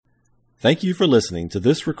Thank you for listening to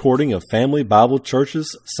this recording of Family Bible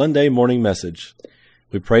Church's Sunday morning message.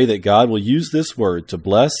 We pray that God will use this word to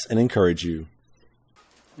bless and encourage you.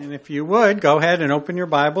 And if you would, go ahead and open your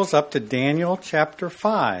Bibles up to Daniel chapter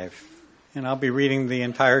 5, and I'll be reading the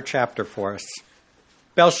entire chapter for us.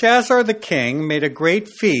 Belshazzar the king made a great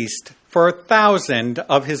feast for 1,000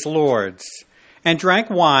 of his lords, and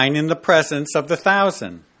drank wine in the presence of the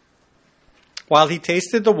 1,000. While he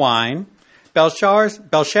tasted the wine,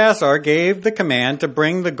 Belshazzar gave the command to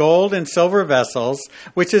bring the gold and silver vessels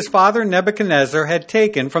which his father Nebuchadnezzar had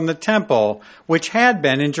taken from the temple which had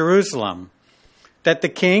been in Jerusalem, that the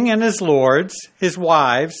king and his lords, his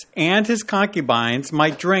wives, and his concubines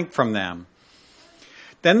might drink from them.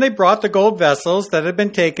 Then they brought the gold vessels that had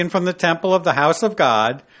been taken from the temple of the house of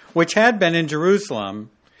God, which had been in Jerusalem,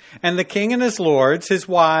 and the king and his lords, his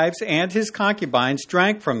wives, and his concubines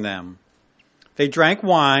drank from them. They drank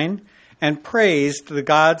wine and praised the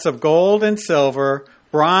gods of gold and silver,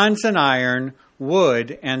 bronze and iron,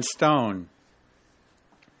 wood and stone.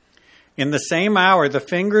 In the same hour, the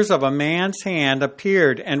fingers of a man's hand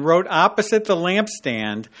appeared and wrote opposite the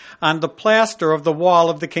lampstand on the plaster of the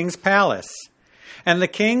wall of the king's palace. And the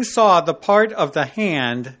king saw the part of the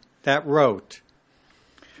hand that wrote.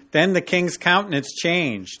 Then the king's countenance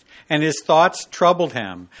changed, and his thoughts troubled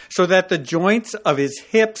him, so that the joints of his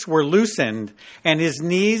hips were loosened, and his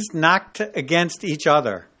knees knocked against each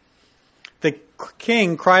other. The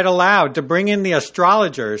king cried aloud to bring in the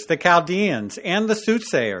astrologers, the Chaldeans, and the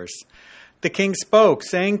soothsayers. The king spoke,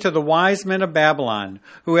 saying to the wise men of Babylon,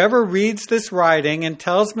 "Whoever reads this writing and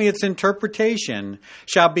tells me its interpretation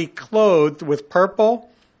shall be clothed with purple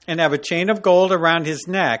and have a chain of gold around his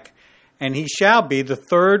neck, and he shall be the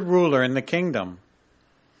third ruler in the kingdom."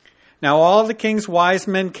 Now all the king's wise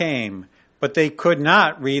men came, but they could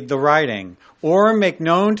not read the writing, or make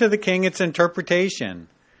known to the king its interpretation.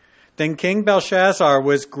 Then King Belshazzar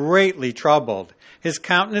was greatly troubled. His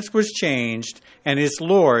countenance was changed, and his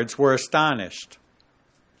lords were astonished.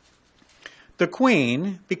 The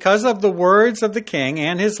queen, because of the words of the king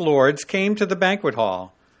and his lords, came to the banquet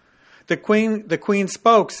hall. The queen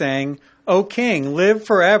spoke, saying, "O king, live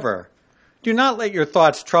forever. Do not let your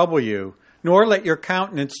thoughts trouble you, nor let your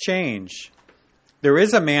countenance change. There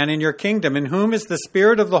is a man in your kingdom in whom is the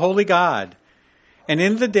Spirit of the Holy God. And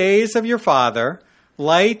in the days of your father,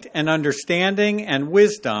 light and understanding and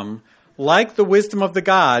wisdom, like the wisdom of the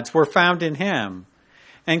gods, were found in him.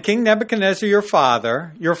 And King Nebuchadnezzar your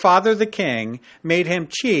father the king, made him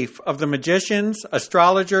chief of the magicians,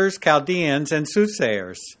 astrologers, Chaldeans, and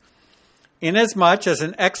soothsayers. Inasmuch as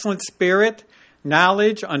an excellent spirit,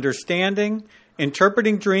 knowledge, understanding,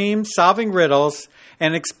 interpreting dreams, solving riddles,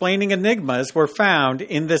 and explaining enigmas were found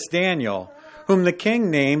in this Daniel, whom the king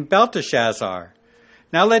named Belteshazzar.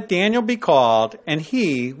 Now let Daniel be called, and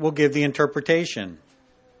he will give the interpretation."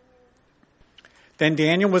 Then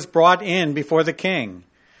Daniel was brought in before the king.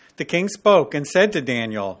 The king spoke and said to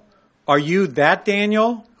Daniel, "Are you that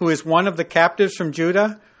Daniel, who is one of the captives from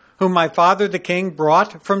Judah, whom my father the king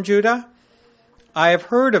brought from Judah? I have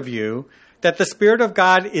heard of you, that the Spirit of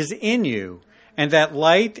God is in you, and that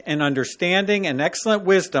light and understanding and excellent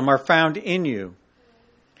wisdom are found in you.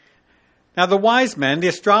 Now the wise men, the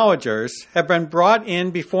astrologers, have been brought in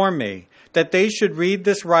before me, that they should read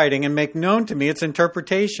this writing and make known to me its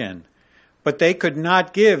interpretation. But they could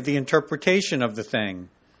not give the interpretation of the thing.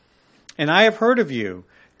 And I have heard of you,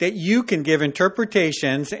 that you can give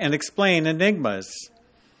interpretations and explain enigmas.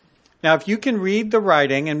 Now if you can read the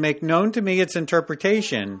writing and make known to me its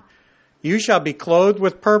interpretation, you shall be clothed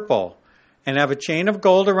with purple, and have a chain of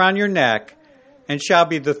gold around your neck, and shall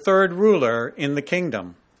be the third ruler in the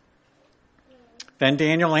kingdom." Then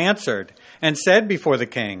Daniel answered and said before the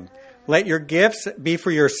king, "Let your gifts be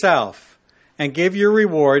for yourself, and give your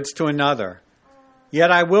rewards to another.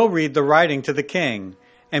 Yet I will read the writing to the king,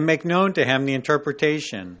 and make known to him the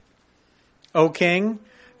interpretation. O king,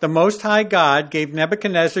 the Most High God gave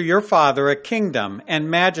Nebuchadnezzar your father a kingdom and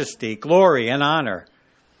majesty, glory and honor.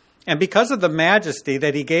 And because of the majesty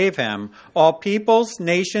that he gave him, all peoples,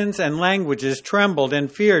 nations, and languages trembled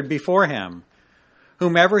and feared before him.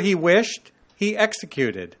 Whomever he wished, he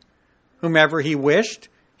executed. Whomever he wished,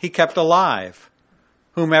 he kept alive.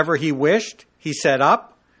 Whomever he wished, he set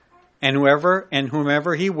up. And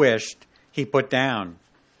whomever he wished, he put down.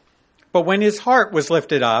 But when his heart was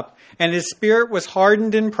lifted up, and his spirit was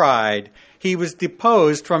hardened in pride, he was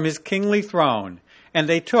deposed from his kingly throne, and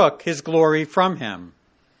they took his glory from him.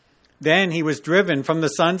 Then he was driven from the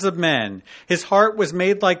sons of men. His heart was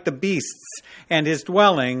made like the beasts, and his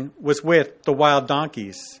dwelling was with the wild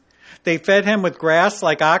donkeys. They fed him with grass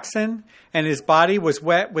like oxen, and his body was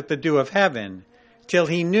wet with the dew of heaven, till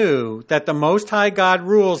he knew that the Most High God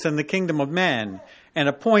rules in the kingdom of men and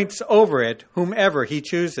appoints over it whomever he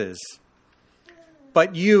chooses.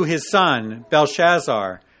 But you, his son,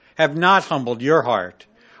 Belshazzar, have not humbled your heart,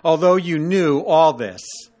 although you knew all this,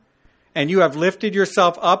 and you have lifted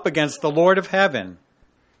yourself up against the Lord of heaven.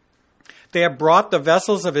 They have brought the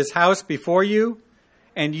vessels of his house before you,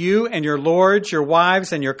 and you and your lords, your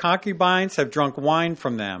wives, and your concubines have drunk wine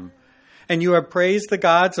from them. And you have praised the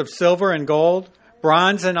gods of silver and gold,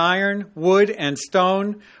 bronze and iron, wood and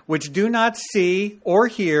stone, which do not see or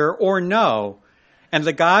hear or know, and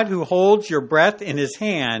the God who holds your breath in his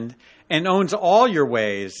hand and owns all your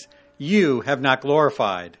ways, you have not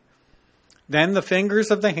glorified. Then the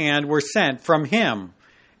fingers of the hand were sent from him,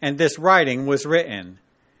 and this writing was written.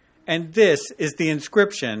 And this is the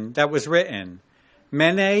inscription that was written,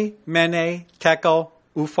 Mene, Mene, Tekel,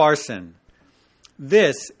 Upharsin.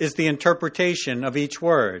 This is the interpretation of each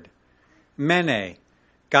word. Mene,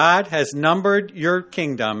 God has numbered your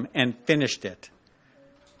kingdom and finished it.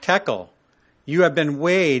 Tekel, you have been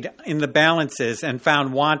weighed in the balances and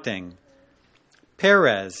found wanting.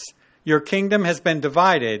 Perez, your kingdom has been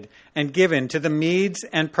divided and given to the Medes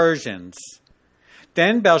and Persians.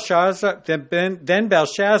 Then Belshazzar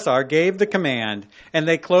gave the command, and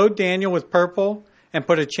they clothed Daniel with purple and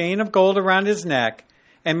put a chain of gold around his neck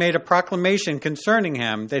and made a proclamation concerning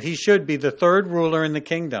him that he should be the third ruler in the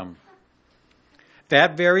kingdom.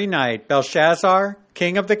 That very night, Belshazzar,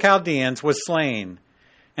 king of the Chaldeans, was slain,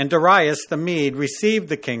 and Darius the Mede received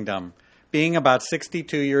the kingdom, being about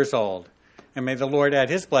 62 years old. And may the Lord add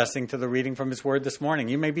his blessing to the reading from his word this morning.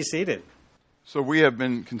 You may be seated. So we have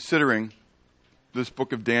been considering this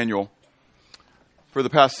book of Daniel for the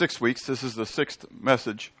past 6 weeks. This is the sixth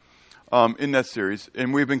message in that series.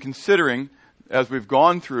 And we've been considering, as we've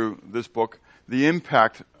gone through this book, the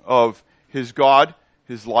impact of his God,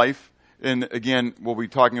 his life. And again, we'll be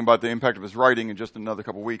talking about the impact of his writing in just another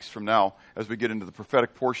couple weeks from now as we get into the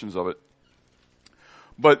prophetic portions of it.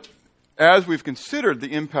 But as we've considered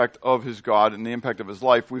the impact of his God and the impact of his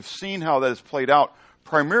life, we've seen how that has played out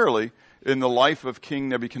primarily in the life of King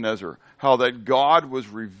Nebuchadnezzar, how that God was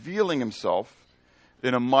revealing himself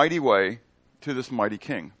in a mighty way to this mighty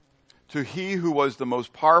king, to he who was the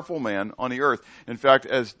most powerful man on the earth. In fact,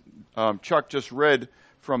 as Chuck just read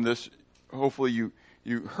from this, hopefully you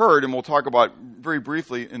heard, and we'll talk about very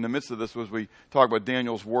briefly in the midst of this as we talk about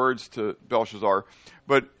Daniel's words to Belshazzar.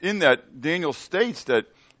 But in that, Daniel states that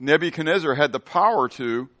Nebuchadnezzar had the power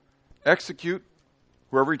to execute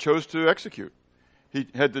whoever he chose to execute. He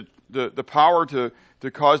had the power to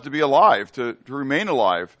cause to be alive, to remain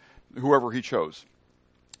alive, whoever he chose,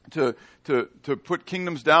 to put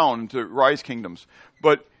kingdoms down, to rise kingdoms.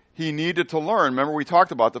 But he needed to learn. Remember, we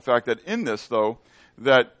talked about the fact that in this, though,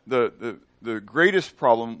 that the greatest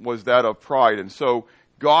problem was that of pride. And so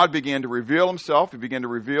God began to reveal himself. He began to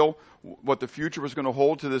reveal what the future was going to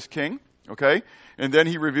hold to this king. Okay? And then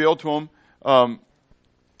he revealed to him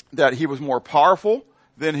that he was more powerful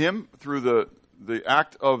than him through the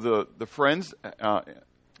act of the friends,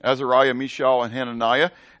 Azariah, Mishael, and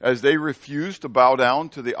Hananiah, as they refused to bow down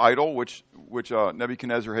to the idol which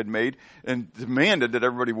Nebuchadnezzar had made and demanded that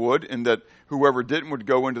everybody would, and that whoever didn't would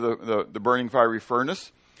go into the burning fiery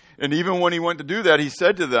furnace. And even when he went to do that, he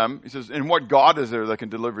said to them, he says, and what God is there that can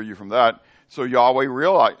deliver you from that? So Yahweh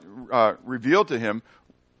revealed to him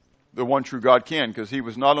the one true God can, because he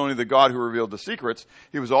was not only the God who revealed the secrets,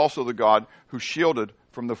 he was also the God who shielded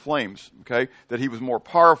from the flames, okay? That he was more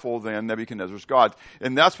powerful than Nebuchadnezzar's God.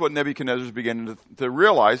 And that's what Nebuchadnezzar was beginning to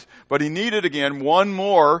realize. But he needed, again, one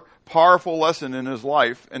more powerful lesson in his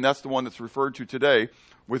life, and that's the one that's referred to today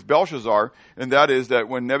with Belshazzar, and that is that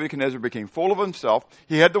when Nebuchadnezzar became full of himself,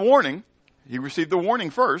 he had the warning. He received the warning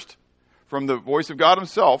first from the voice of God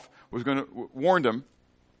himself, was going to warn him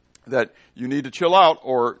that you need to chill out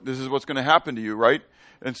or this is what's going to happen to you, right?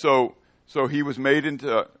 And so he was made into,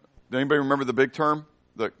 does anybody remember the big term,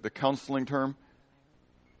 the counseling term?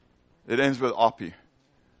 It ends with opi.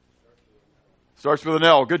 Starts with an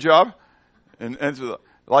L, good job. And ends with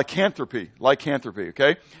lycanthropy,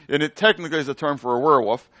 okay? And it technically is a term for a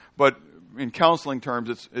werewolf, but in counseling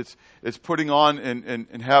terms, it's putting on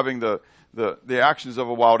and having the actions of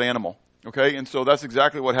a wild animal. Okay, and so that's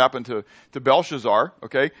exactly what happened to Belshazzar,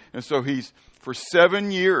 okay? And so he's, for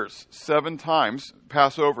 7 years, 7 times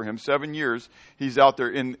pass over him, 7 years, he's out there,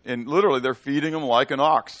 and literally they're feeding him like an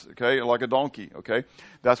ox, okay, like a donkey, okay?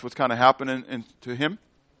 That's what's kind of happening to him.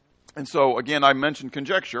 And so, again, I mentioned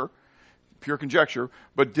conjecture, pure conjecture,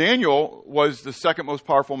 but Daniel was the second most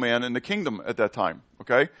powerful man in the kingdom at that time,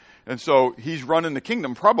 okay? And so he's running the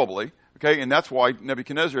kingdom probably, okay? And that's why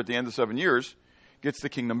Nebuchadnezzar, at the end of 7 years, gets the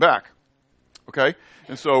kingdom back. Okay?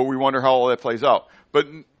 And so we wonder how all that plays out. But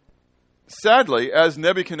sadly, as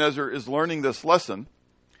Nebuchadnezzar is learning this lesson,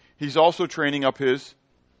 he's also training up his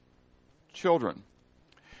children.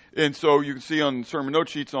 And so you can see on sermon note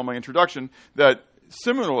sheets on my introduction that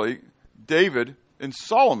similarly, David and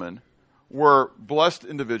Solomon were blessed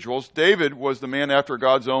individuals. David was the man after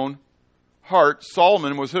God's own heart.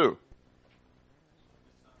 Solomon was who?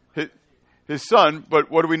 His son.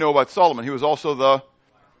 But what do we know about Solomon? He was also the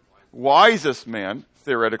wisest man,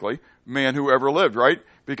 theoretically, man who ever lived, right?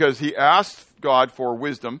 Because he asked God for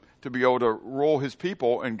wisdom to be able to rule his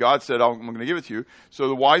people, and God said, I'm going to give it to you. So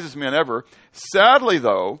the wisest man ever. Sadly,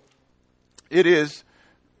 though, it is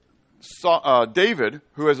David,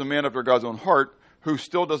 who is a man after God's own heart, who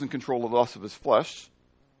still doesn't control the lust of his flesh,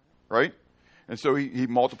 right? And so he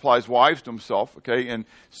multiplies wives to himself, okay? And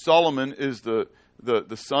Solomon is the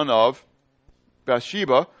son of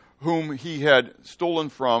Bathsheba, whom he had stolen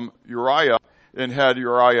from Uriah and had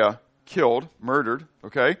Uriah killed, murdered,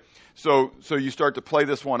 okay? So you start to play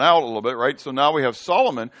this one out a little bit, right? So now we have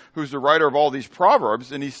Solomon, who's the writer of all these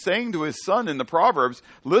Proverbs, and he's saying to his son in the Proverbs,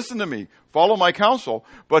 listen to me, follow my counsel.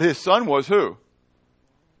 But his son was who?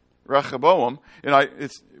 Rehoboam. And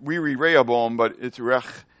we read Rehoboam, but it's Rech.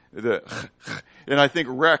 And I think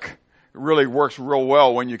Rech really works real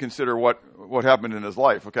well when you consider what happened in his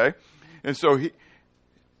life, okay? And so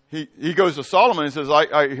he goes to Solomon and says,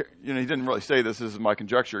 he didn't really say this is my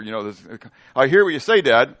conjecture, I hear what you say,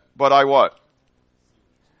 Dad, but I what?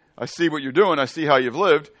 I see what you're doing, I see how you've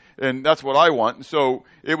lived, and that's what I want. And so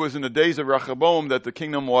it was in the days of Rehoboam that the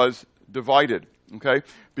kingdom was divided, okay,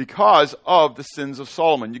 because of the sins of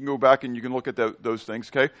Solomon. You can go back and you can look at those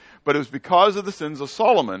things, okay? But it was because of the sins of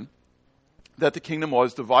Solomon that the kingdom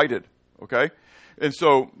was divided, okay? And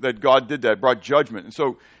so that God did that, brought judgment. And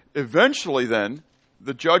so eventually then,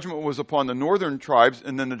 the judgment was upon the northern tribes,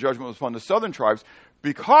 and then the judgment was upon the southern tribes,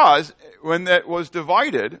 because when that was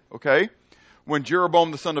divided, okay, when Jeroboam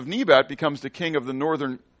the son of Nebat becomes the king of the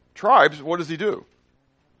northern tribes, what does he do?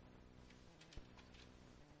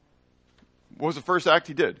 What was the first act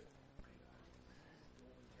he did?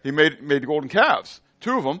 He made golden calves,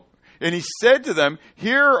 2 of them, and he said to them,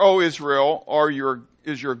 "Here, O Israel,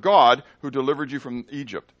 is your God who delivered you from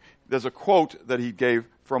Egypt." There's a quote that he gave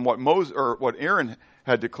from what Aaron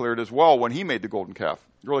had declared as well when he made the golden calf.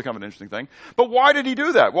 Really kind of an interesting thing. But why did he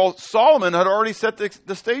do that? Well, Solomon had already set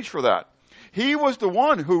the stage for that. He was the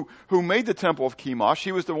one who made the temple of Chemosh.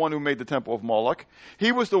 He was the one who made the temple of Moloch.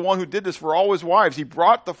 He was the one who did this for all his wives. He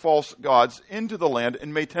brought the false gods into the land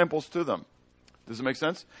and made temples to them. Does it make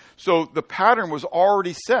sense? So the pattern was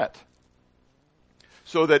already set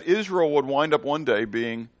so that Israel would wind up one day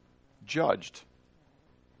being judged.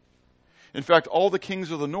 In fact, all the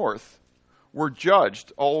kings of the north were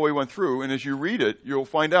judged all the way went through, and as you read it, you'll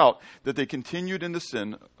find out that they continued in the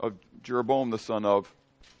sin of Jeroboam the son of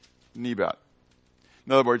Nebat.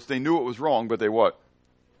 In other words, they knew it was wrong, but they what?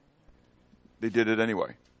 They did it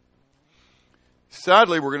anyway.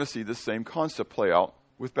 Sadly, we're going to see this same concept play out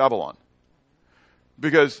with Babylon.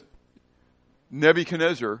 Because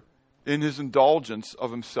Nebuchadnezzar, in his indulgence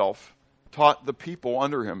of himself, taught the people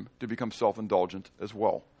under him to become self-indulgent as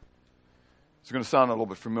well. It's going to sound a little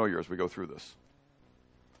bit familiar as we go through this.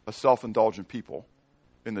 A self-indulgent people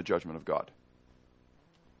in the judgment of God.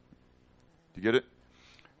 Do you get it?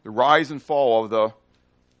 The rise and fall of the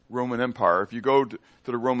Roman Empire. If you go to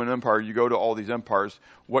the Roman Empire, you go to all these empires,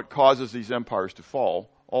 what causes these empires to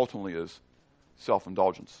fall ultimately is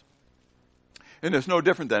self-indulgence. And it's no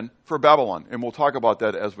different then for Babylon, and we'll talk about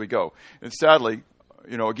that as we go. And sadly,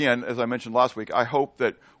 again, as I mentioned last week, I hope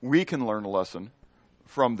that we can learn a lesson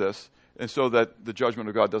from this, and so that the judgment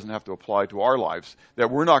of God doesn't have to apply to our lives,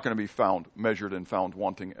 that we're not going to be found measured and found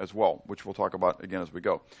wanting as well, which we'll talk about again as we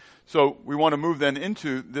go. So we want to move then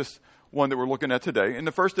into this one that we're looking at today. And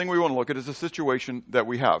the first thing we want to look at is the situation that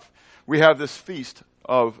we have. We have this feast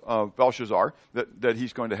of Belshazzar that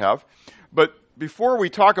he's going to have. But before we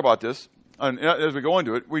talk about this, and as we go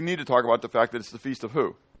into it, we need to talk about the fact that it's the feast of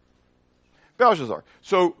who? Belshazzar.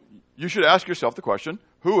 So you should ask yourself the question,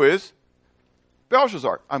 who is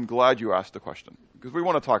Belshazzar? I'm glad you asked the question, because we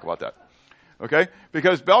want to talk about that. Okay?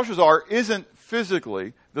 Because Belshazzar isn't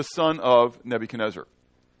physically the son of Nebuchadnezzar.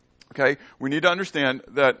 Okay? We need to understand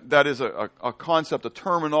that is a concept, a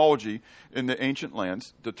terminology in the ancient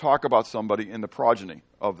lands to talk about somebody in the progeny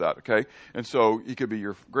of that. Okay? And so he could be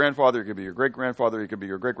your grandfather, he could be your great-grandfather, he could be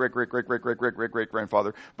your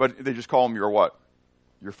great-great-great-great-great-great-great-great-grandfather, but they just call him your what?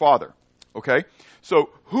 Your father. Okay?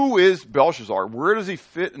 So who is Belshazzar? Where does he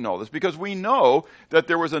fit in all this? Because we know that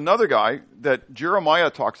there was another guy that Jeremiah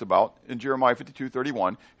talks about in Jeremiah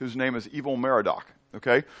 52:31, whose name is Evil Merodach.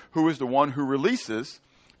 okay, who is the one who releases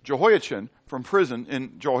Jehoiachin from prison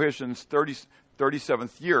in Jehoiachin's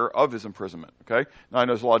 37th year of his imprisonment, okay? Now, I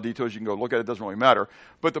know there's a lot of details you can go look at. It doesn't really matter.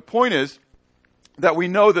 But the point is that we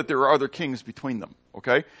know that there are other kings between them,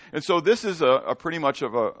 okay? And so this is a pretty much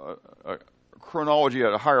of a chronology,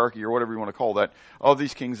 a hierarchy, or whatever you want to call that, of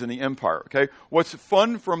these kings in the empire, okay? What's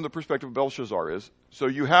fun from the perspective of Belshazzar is, so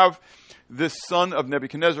you have this son of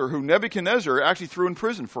Nebuchadnezzar, who Nebuchadnezzar actually threw in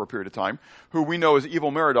prison for a period of time, who we know as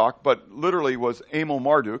Evil Merodach, but literally was Amel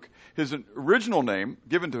Marduk. His original name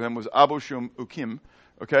given to him was Abu-Shum Ukim,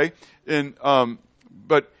 okay?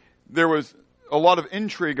 But there was a lot of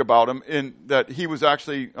intrigue about him in that he was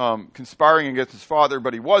actually conspiring against his father,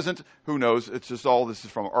 but he wasn't. Who knows? It's just all this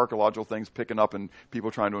is from archaeological things picking up and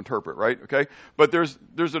people trying to interpret, right? Okay? But there's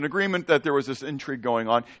an agreement that there was this intrigue going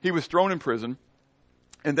on. He was thrown in prison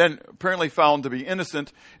and then apparently found to be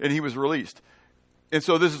innocent, and he was released. And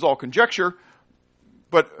so this is all conjecture,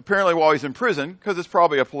 but apparently while he's in prison, because it's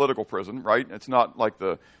probably a political prison, right? It's not like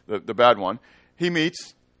the bad one, he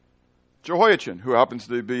meets Jehoiachin, who happens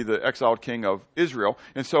to be the exiled king of Israel.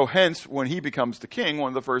 And so hence, when he becomes the king, one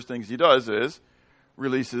of the first things he does is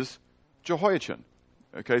releases Jehoiachin.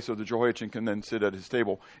 Okay, so the Jehoiachin can then sit at his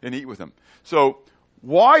table and eat with him. So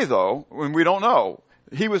why, though, when we don't know?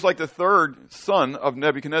 He was like the third son of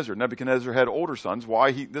Nebuchadnezzar. Nebuchadnezzar had older sons.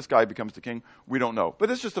 Why this guy becomes the king, we don't know.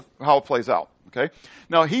 But it's just how it plays out. Okay,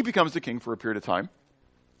 now he becomes the king for a period of time,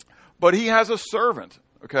 but he has a servant,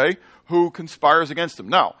 okay, who conspires against him.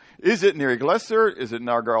 Now, is it Neriglissar, is it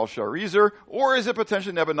Nergal-Sharezer, or is it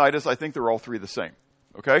potentially Nabonidus? I think they're all three the same,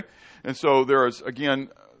 okay? And so there is, again,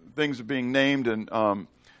 things being named. And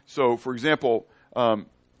so, for example,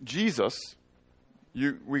 Jesus,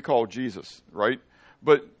 we call Jesus, right?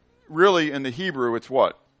 But really, in the Hebrew, it's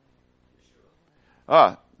what?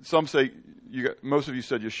 Some say, most of you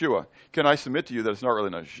said Yeshua. Can I submit to you that it's not really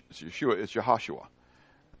Yeshua, it's Yehoshua.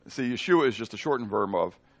 See, Yeshua is just a shortened verb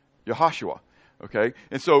of Yehoshua, okay?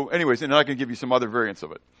 And so, anyways, and I can give you some other variants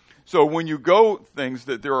of it. So when you go things,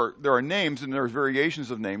 that there are names and there's variations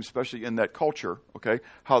of names, especially in that culture, okay,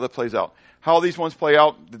 how that plays out. How these ones play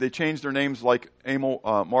out, did they change their names like Amel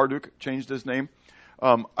Marduk changed his name?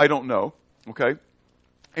 I don't know, okay?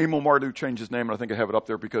 Amel Marduk changed his name, and I think I have it up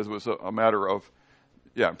there because it was a matter of,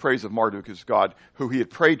 praise of Marduk, his god, who he had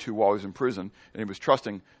prayed to while he was in prison, and he was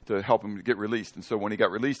trusting to help him get released. And so when he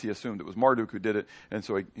got released, he assumed it was Marduk who did it, and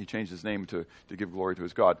so he changed his name to give glory to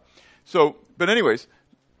his god. So, but anyways,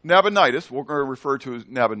 Nabonidus, we're going to refer to as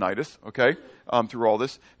Nabonidus, okay, through all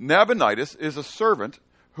this. Nabonidus is a servant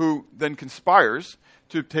who then conspires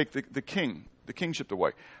to take the kingship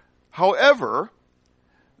away. However,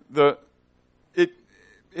 it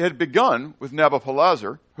had begun with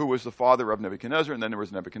Nabopolassar, who was the father of Nebuchadnezzar, and then there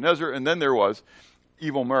was Nebuchadnezzar, and then there was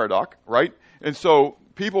Evil Merodach, right? And so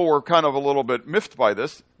people were kind of a little bit miffed by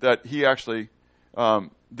this, that he actually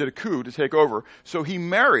did a coup to take over. So he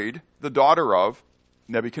married the daughter of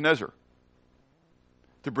Nebuchadnezzar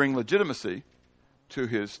to bring legitimacy to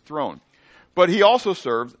his throne. But he also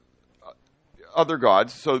served other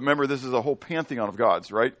gods. So remember, this is a whole pantheon of gods,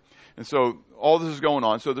 right? And so all this is going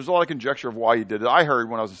on. So there's a lot of conjecture of why he did it. I heard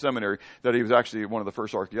when I was in seminary that he was actually one of the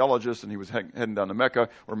first archaeologists, and he was heading down to Mecca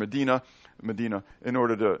or Medina, in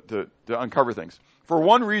order to uncover things. For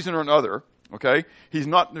one reason or another, okay, he's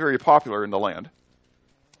not very popular in the land.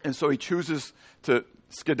 And so he chooses to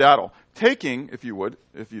skedaddle, taking, if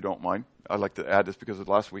you don't mind, I'd like to add this because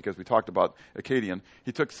last week, as we talked about Akkadian,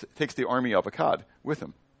 he takes the army of Akkad with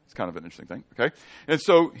him. It's kind of an interesting thing, okay? And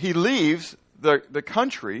so he leaves the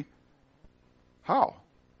country. How?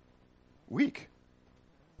 Weak.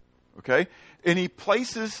 Okay? And he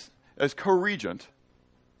places as co-regent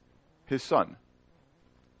his son,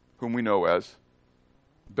 whom we know as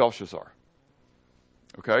Belshazzar.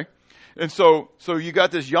 Okay? And so you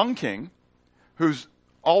got this young king who's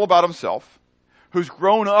all about himself, who's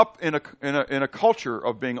grown up in a culture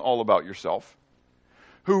of being all about yourself,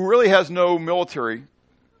 who really has no military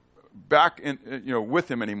back with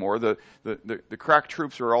him anymore. The crack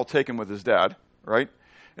troops are all taken with his dad, right?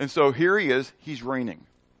 And so here he is, he's reigning.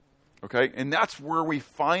 Okay? And that's where we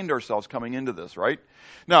find ourselves coming into this, right?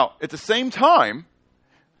 Now, at the same time,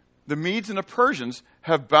 the Medes and the Persians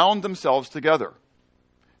have bound themselves together.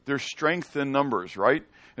 There's strength in numbers, right?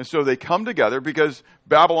 And so they come together because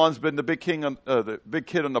Babylon's been the big kid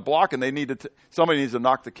on the block, and somebody needs to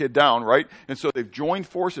knock the kid down, right? And so they've joined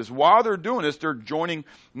forces. While they're doing this, they're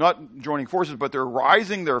not joining forces, but they're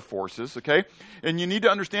rising their forces, okay? And you need to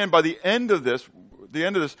understand by the end of this,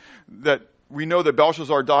 that we know that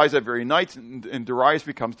Belshazzar dies that very night, and Darius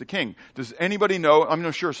becomes the king. Does anybody know? I'm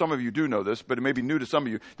not sure some of you do know this, but it may be new to some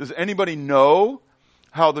of you. Does anybody know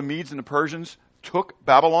how the Medes and the Persians took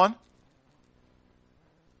Babylon?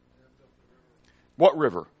 What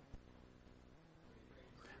river?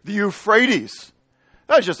 The Euphrates.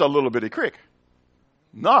 That's just a little bitty creek.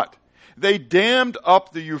 Not. They dammed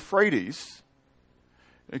up the Euphrates.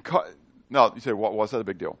 Now, you say, what's that a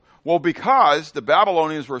big deal? Well, because the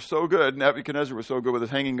Babylonians were so good, Nebuchadnezzar was so good with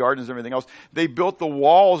his hanging gardens and everything else, they built the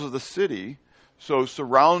walls of the city, so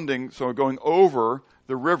going over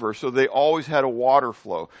the river, so they always had a water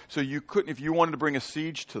flow. So you couldn't, if you wanted to bring a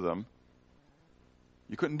siege to them,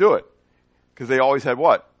 you couldn't do it. Because they always had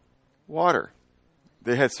what? Water.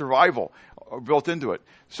 They had survival built into it.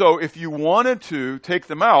 So if you wanted to take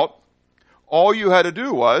them out, all you had to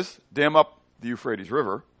do was dam up the Euphrates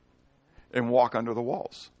River and walk under the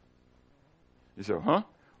walls. You say, huh?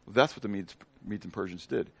 Well, that's what the Medes and Persians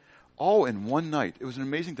did. All in one night. It was an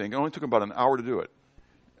amazing thing. It only took about an hour to do it.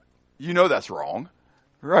 You know that's wrong.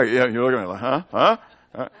 Right, yeah, you're looking at me like,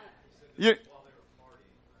 huh?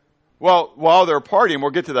 Well, while they're partying, we'll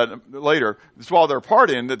get to that later. It's while they're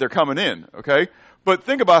partying that they're coming in, okay? But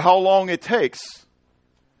think about how long it takes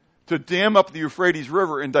to dam up the Euphrates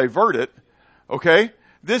River and divert it, okay?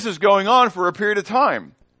 This is going on for a period of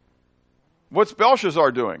time. What's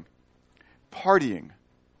Belshazzar doing? Partying.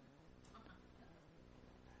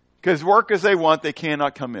 Because work as they want, they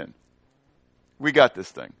cannot come in. We got this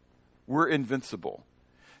thing. We're invincible.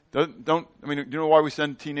 Do you know why we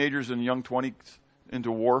send teenagers and young 20s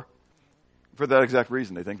into war? For that exact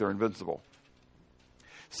reason. They think they're invincible.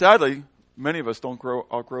 Sadly, many of us don't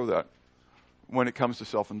outgrow that when it comes to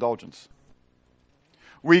self-indulgence.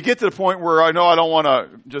 We get to the point where I know I don't want to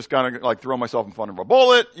just kind of like throw myself in front of a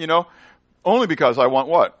bullet, only because I want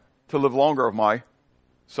what? To live longer of my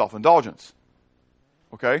self-indulgence.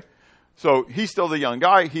 Okay? So he's still the young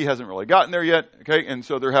guy. He hasn't really gotten there yet. Okay? And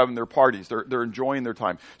so they're having their parties. They're enjoying their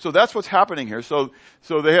time. So that's what's happening here. So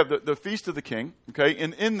they have the Feast of the King. Okay?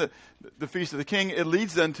 And in the Feast of the King, it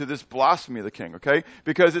leads then to this blasphemy of the king. Okay?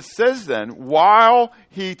 Because it says then, while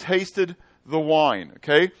he tasted the wine.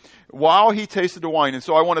 Okay? While he tasted the wine. And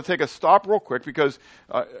so I want to take a stop real quick because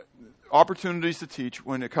opportunities to teach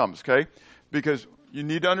when it comes. Okay? Because you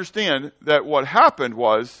need to understand that what happened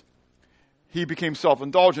was he became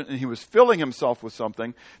self-indulgent and he was filling himself with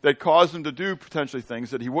something that caused him to do potentially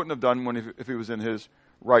things that he wouldn't have done if he was in his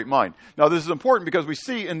right mind. Now, this is important because we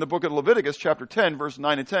see in the book of Leviticus, chapter 10, verse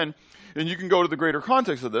 9 and 10, and you can go to the greater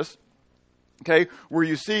context of this, okay, where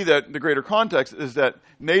you see that the greater context is that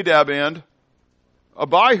Nadab and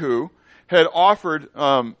Abihu had offered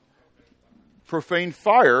profane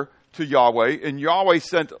fire to Yahweh, and Yahweh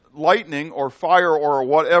sent lightning or fire or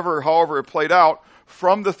whatever, however it played out,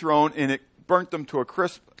 from the throne, and it burnt them to a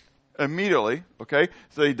crisp immediately, okay?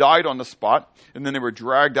 So they died on the spot, and then they were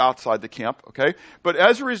dragged outside the camp, okay? But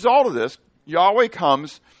as a result of this, Yahweh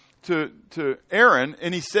comes to Aaron,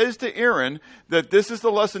 and he says to Aaron that this is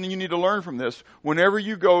the lesson you need to learn from this. Whenever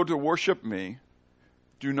you go to worship me,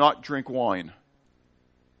 do not drink wine.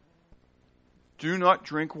 Do not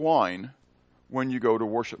drink wine when you go to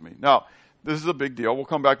worship me. Now, this is a big deal. We'll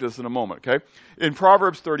come back to this in a moment, okay? In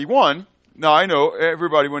Proverbs 31, now I know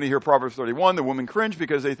everybody, when you hear Proverbs 31, the women cringe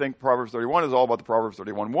because they think Proverbs 31 is all about the Proverbs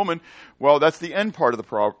 31 woman. Well, that's the end part of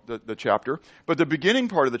the chapter. But the beginning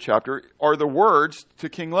part of the chapter are the words to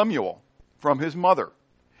King Lemuel from his mother.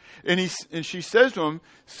 And she says to him,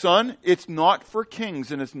 son, it's not for kings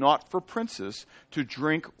and it's not for princes to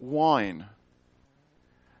drink wine,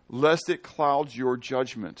 lest it clouds your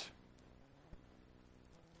judgment.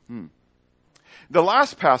 The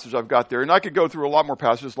last passage I've got there, and I could go through a lot more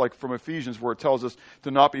passages like from Ephesians where it tells us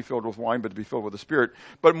to not be filled with wine but to be filled with the Spirit.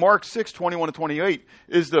 But Mark 6, 21 to 28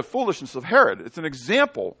 is the foolishness of Herod. It's an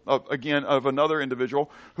example, of another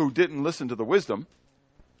individual who didn't listen to the wisdom.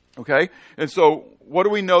 Okay? And so what do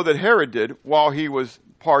we know that Herod did while he was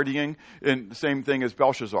partying? And the same thing as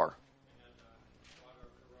Belshazzar.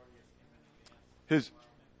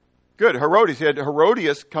 Herodias. He had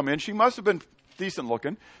Herodias come in. She must have been decent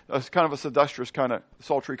looking, kind of a seductress, kind of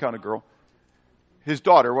sultry kind of girl. His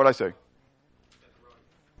daughter, what'd I say?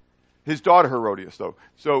 His daughter Herodias, though.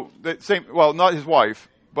 So not his wife,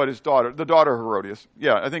 but his daughter, the daughter Herodias.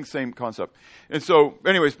 Yeah, I think same concept. And so,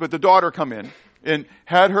 anyways, but the daughter come in and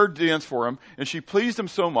had her dance for him, and she pleased him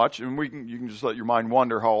so much, and you can just let your mind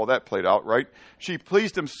wander how all that played out, right? She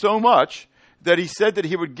pleased him so much that he said that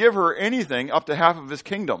he would give her anything up to half of his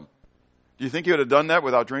kingdom. Do you think he would have done that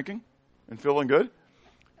without drinking and feeling good?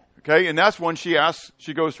 Okay, and that's when she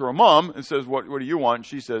goes to her mom and says, what do you want? And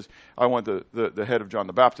she says, I want the head of John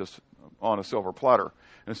the Baptist on a silver platter.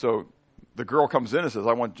 And so the girl comes in and says,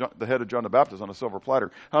 I want the head of John the Baptist on a silver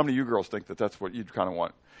platter. How many of you girls think that that's what you'd kind of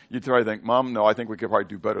want? You'd probably think, Mom, no, I think we could probably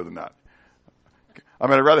do better than that. I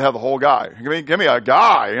mean, I'd rather have the whole guy. Give me a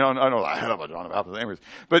guy. I know the head of a John the Baptist.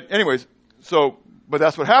 Anyways, but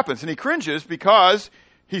that's what happens. And he cringes because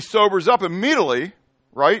he sobers up immediately,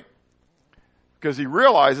 right? Because he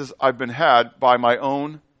realizes I've been had by my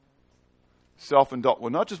own self-indulgence. Well,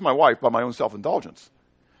 not just my wife, by my own self-indulgence.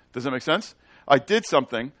 Does that make sense? I did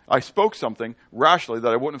something, I spoke something rationally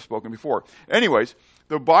that I wouldn't have spoken before. Anyways,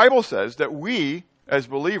 the Bible says that we, as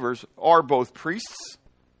believers, are both priests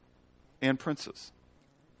and princes.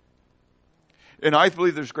 And I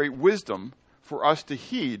believe there's great wisdom for us to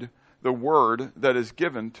heed the word that is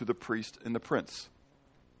given to the priest and the prince.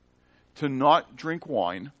 To not drink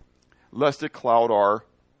wine, lest it cloud our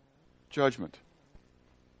judgment.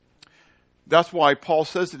 That's why Paul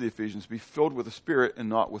says to the Ephesians, be filled with the Spirit and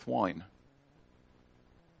not with wine.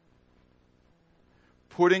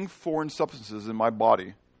 Putting foreign substances in my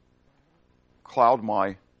body cloud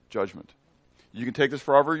my judgment. You can take this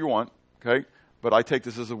for however you want, okay? But I take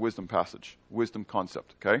this as a wisdom passage, wisdom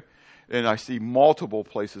concept, okay? And I see multiple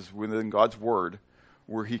places within God's Word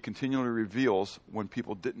where He continually reveals when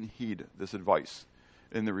people didn't heed this advice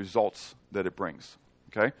and the results that it brings,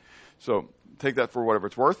 okay? So take that for whatever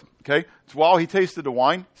it's worth, okay? It's while he tasted the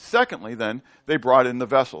wine. Secondly, then, they brought in the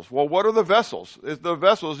vessels. Well, what are the vessels? It's the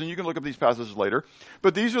vessels, and you can look up these passages later,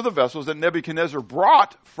 but these are the vessels that Nebuchadnezzar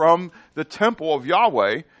brought from the temple of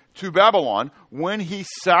Yahweh to Babylon when he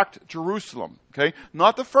sacked Jerusalem, okay?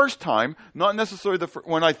 Not the first time, not necessarily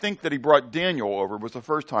when I think that he brought Daniel over was the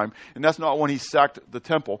first time, and that's not when he sacked the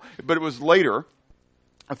temple, but it was later,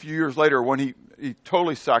 a few years later, when he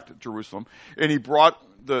totally sacked Jerusalem, and he brought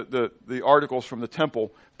the articles from the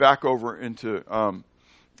temple back over into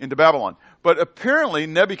Babylon. But apparently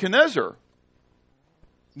Nebuchadnezzar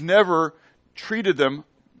never treated them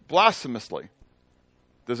blasphemously.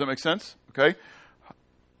 Does that make sense? Okay.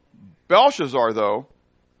 Belshazzar, though,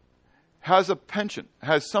 has a penchant,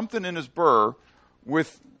 has something in his burr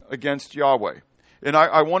against Yahweh. And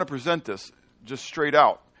I want to present this just straight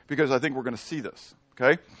out because I think we're going to see this.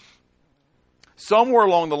 Okay. Somewhere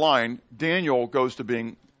along the line, Daniel goes to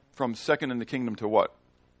being from second in the kingdom to what?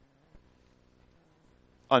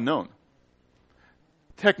 Unknown.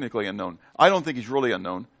 Technically unknown. I don't think he's really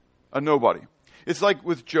unknown. A nobody. It's like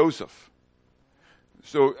with Joseph.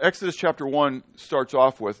 So Exodus chapter 1 starts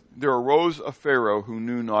off with, there arose a Pharaoh who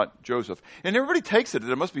knew not Joseph. And everybody takes it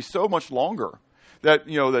that it must be so much longer that,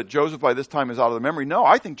 that Joseph by this time is out of the memory. No,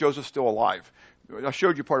 I think Joseph's still alive. I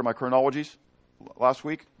showed you part of my chronologies last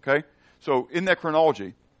week, okay? So in that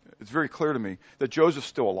chronology, it's very clear to me that Joseph's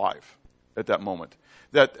still alive at that moment.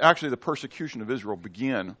 That actually the persecution of Israel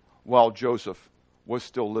began while Joseph was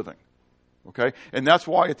still living. Okay? And that's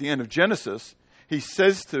why at the end of Genesis, he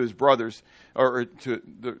says to his brothers, or to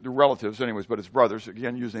the relatives anyways, but his brothers,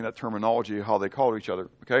 again using that terminology, how they call each other,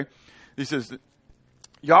 okay? He says,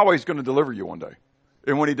 Yahweh's going to deliver you one day.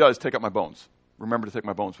 And when he does, take up my bones. Remember to take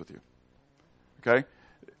my bones with you. Okay?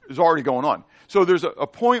 It's already going on. So there's a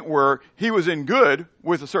point where he was in good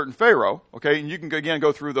with a certain Pharaoh, okay? And you can, again,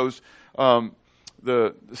 go through those,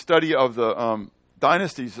 the study of the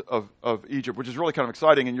dynasties of Egypt, which is really kind of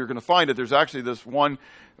exciting, and you're going to find that there's actually this one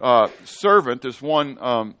servant, this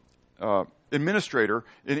one administrator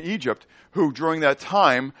in Egypt, who during that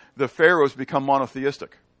time, the pharaohs become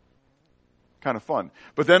monotheistic. Kind of fun.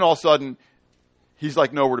 But then all of a sudden, he's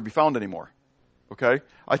like nowhere to be found anymore, okay?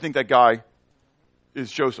 I think that guy is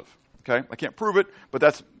Joseph, okay? I can't prove it, but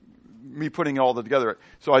that's me putting all that together.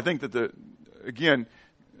 So I think that,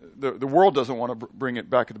 the world doesn't want to bring it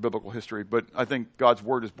back into biblical history, but I think God's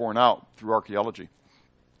word is borne out through archaeology.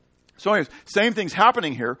 So anyways, same thing's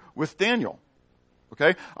happening here with Daniel,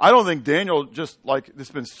 okay? I don't think Daniel just like,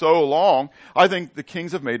 it's been so long, I think the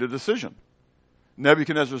kings have made a decision.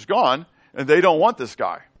 Nebuchadnezzar's gone, and they don't want this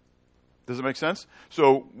guy. Does it make sense?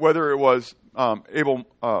 So whether it was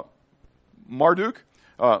Merodach,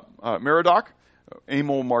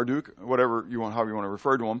 Amel Marduk, however you want to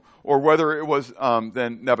refer to him, or whether it was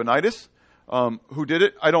then Nabonidus who did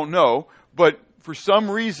it, I don't know. But for some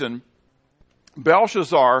reason,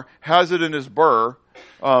 Belshazzar has it in his burr,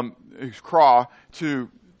 his craw, to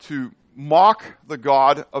mock the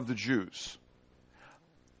God of the Jews.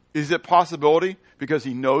 Is it possibility because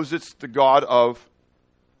he knows it's the God of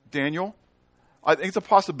Daniel? I think it's a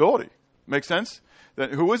possibility. Make sense?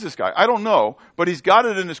 Who is this guy? I don't know, but he's got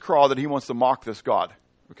it in his craw that he wants to mock this God.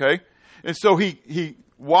 Okay? And so he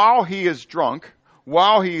while he is drunk,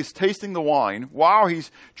 while he's tasting the wine, while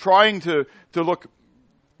he's trying to look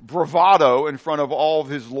bravado in front of all of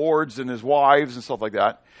his lords and his wives and stuff like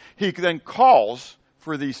that, he then calls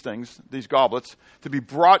for these things, these goblets, to be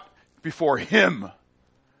brought before him,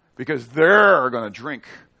 because they're going to drink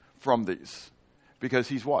from these. Because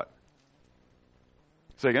he's what?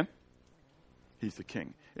 Say again? He's the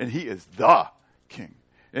king. And he is the king.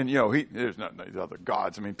 And, there's not these other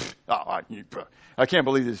gods. I mean, I can't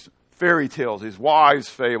believe these fairy tales, these wise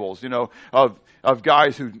fables, of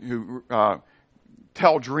guys who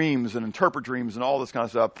tell dreams and interpret dreams and all this kind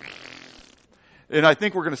of stuff. And I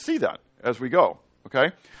think we're going to see that as we go,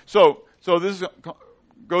 okay? So this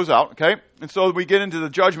goes out, okay? And so we get into the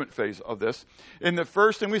judgment phase of this. And the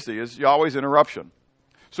first thing we see is Yahweh's interruption.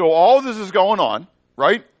 So all of this is going on,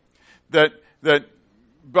 right? That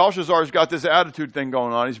Belshazzar's got this attitude thing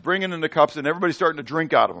going on. He's bringing in the cups and everybody's starting to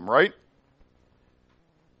drink out of them, right?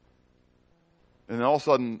 And then all of a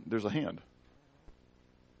sudden, there's a hand.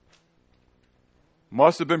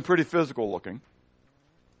 Must have been pretty physical looking,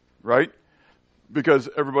 right? Because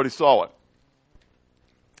everybody saw it.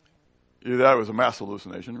 Either that was a mass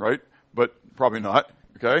hallucination, right? But probably not,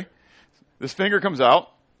 okay? This finger comes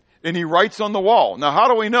out, and he writes on the wall. Now, how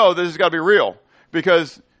do we know this has got to be real?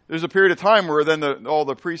 Because there's a period of time where then all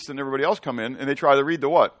the priests and everybody else come in, and they try to read the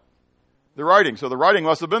what? The writing. So the writing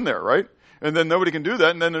must have been there, right? And then nobody can do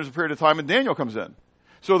that, and then there's a period of time, and Daniel comes in.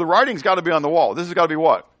 So the writing's got to be on the wall. This has got to be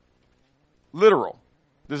what? Literal.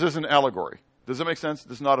 This isn't allegory. Does that make sense?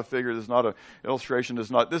 This is not a figure. This is not an illustration.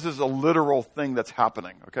 This is a literal thing that's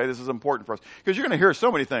happening. Okay, this is important for us because you're going to hear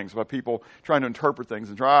so many things about people trying to interpret things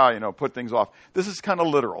and try, put things off. This is kind of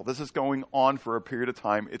literal. This is going on for a period of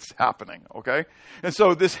time. It's happening. Okay, and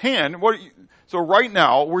so this hand. So right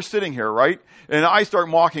now we're sitting here, right, and I start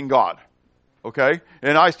mocking God. Okay,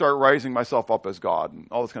 and I start raising myself up as God and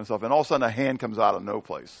all this kind of stuff, and all of a sudden a hand comes out of no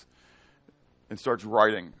place and starts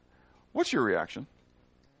writing. What's your reaction?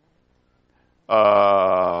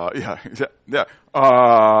 Yeah.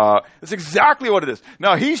 That's exactly what it is.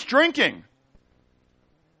 Now, he's drinking.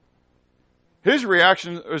 His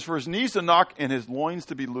reaction is for his knees to knock and his loins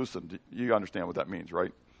to be loosened. You understand what that means,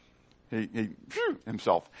 right? He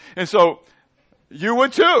himself. And so, you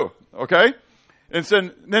would too, okay? And so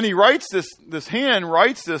then he writes this hand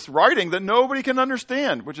writes this writing that nobody can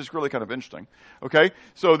understand, which is really kind of interesting. Okay?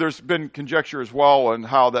 So there's been conjecture as well on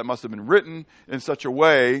how that must have been written in such a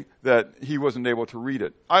way that he wasn't able to read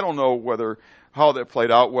it. I don't know how that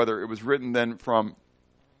played out, whether it was written then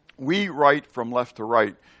we write from left to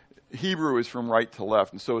right. Hebrew is from right to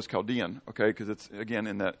left, and so is Chaldean, okay? Because it's, again,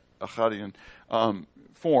 in that Akkadian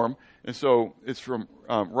form. And so it's from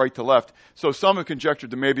right to left. So some have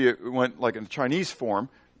conjectured that maybe it went like in Chinese form,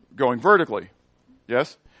 going vertically.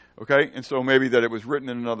 Yes? Okay? And so maybe that it was written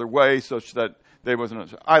in another way such that they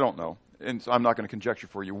wasn't... I don't know. And so I'm not going to conjecture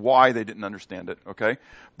for you why they didn't understand it. Okay?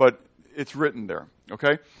 But it's written there.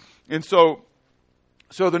 Okay? And so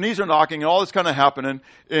the knees are knocking and all this kind of happening.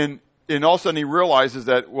 And all of a sudden he realizes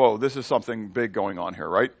that, whoa, this is something big going on here,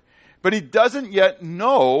 right? But he doesn't yet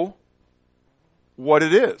know what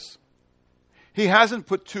it is. He hasn't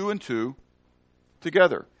put two and two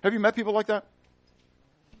together. Have you met people like that?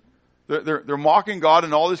 They're mocking God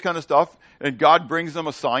and all this kind of stuff, and God brings them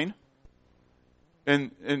a sign.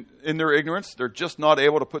 And in their ignorance, they're just not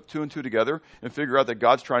able to put two and two together and figure out that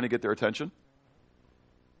God's trying to get their attention.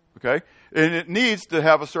 Okay? And it needs to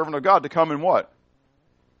have a servant of God to come and what?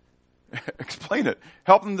 Explain it.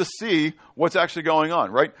 Help them to see what's actually going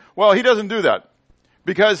on, right? Well, he doesn't do that.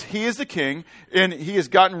 Because he is the king, and he has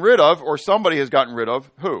gotten rid of, or somebody has gotten rid of,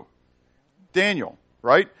 who? Daniel,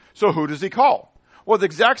 right? So who does he call? Well, the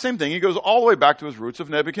exact same thing. He goes all the way back to his roots of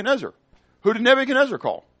Nebuchadnezzar. Who did Nebuchadnezzar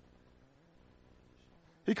call?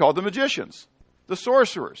 He called the magicians, the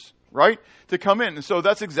sorcerers, right? To come in. And so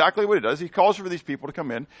that's exactly what he does. He calls for these people to come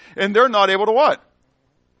in, and they're not able to what?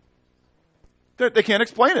 They can't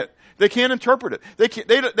explain it. They can't interpret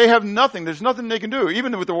it. They have nothing. There's nothing they can do,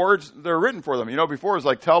 even with the words that are written for them. Before it's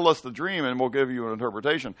like, tell us the dream and we'll give you an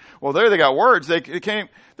interpretation. Well, there they got words. They can't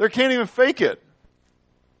even fake it.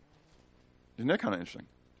 Isn't that kind of interesting?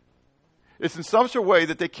 It's in such a way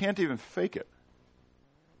that they can't even fake it.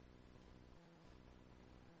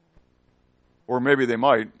 Or maybe they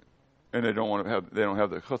might, and they don't have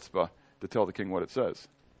the chutzpah to tell the king what it says.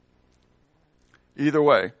 Either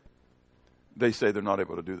way, they say they're not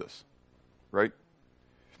able to do this. Right?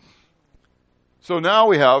 So now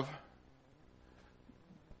we have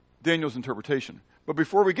Daniel's interpretation. But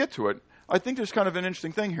before we get to it, I think there's kind of an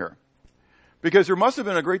interesting thing here. Because there must have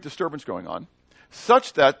been a great disturbance going on,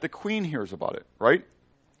 such that the queen hears about it, right?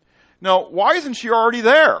 Now, why isn't she already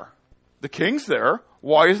there? The king's there.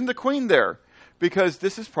 Why isn't the queen there? because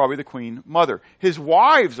this is probably the queen mother. His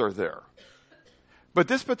wives are there. But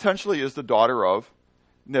this potentially is the daughter of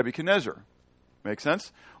Nebuchadnezzar. Make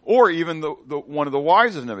sense? Or even the one of the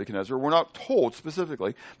wives of Nebuchadnezzar. We're not told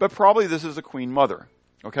specifically, but probably this is a queen mother.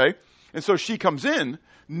 Okay? And so she comes in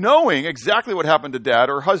knowing exactly what happened to dad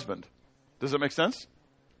or husband. Does that make sense?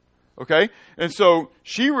 Okay? And so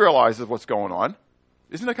she realizes what's going on.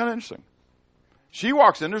 Isn't that kind of interesting? She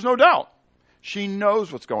walks in, there's no doubt. She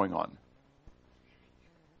knows what's going on.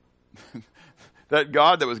 That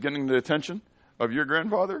God that was getting the attention of your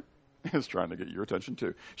grandfather is trying to get your attention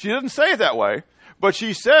too. She doesn't say it that way, but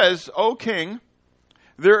she says, "O king,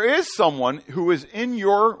 there is someone who is in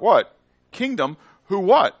your," what? Kingdom, who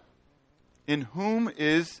what? In whom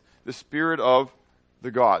is the spirit of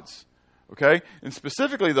the gods. Okay? And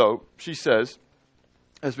specifically though, she says,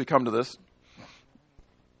 as we come to this,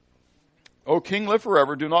 "O king, live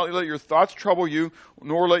forever. Do not let your thoughts trouble you,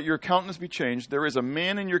 nor let your countenance be changed. There is a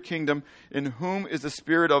man in your kingdom in whom is the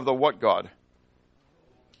spirit of the what God?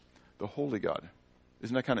 The holy God."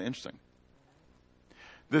 Isn't that kind of interesting?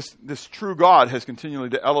 This true God has continually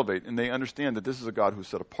to elevate, and they understand that this is a God who's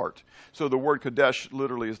set apart. So the word Kadesh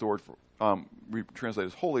literally is the word for, we translate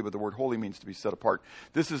as holy, but the word holy means to be set apart.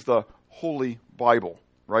 This is the Holy Bible,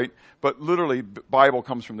 right? But literally, Bible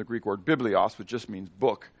comes from the Greek word biblios, which just means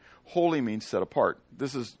book. Holy means set apart.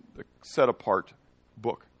 This is a set apart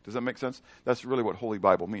book. Does that make sense? That's really what Holy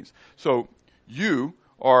Bible means. So you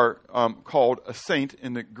are called a saint.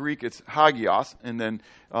 In the Greek, it's hagios, and then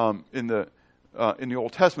in the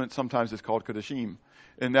Old Testament, sometimes it's called kadeshim,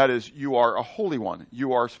 and that is you are a holy one.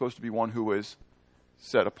 You are supposed to be one who is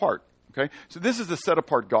set apart. Okay, so this is the set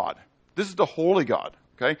apart God. This is the holy God.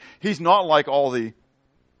 Okay, he's not like all the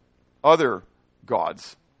other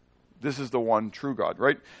gods. This is the one true God,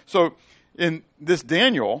 right? So in this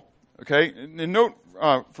Daniel, okay, and note,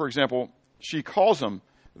 for example, she calls him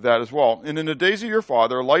that as well. "And in the days of your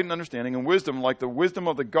father, light and understanding and wisdom, like the wisdom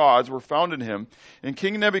of the gods, were found in him. And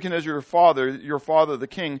King Nebuchadnezzar, your father, the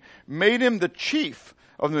king, made him the chief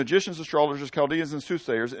of the magicians, astrologers, Chaldeans, and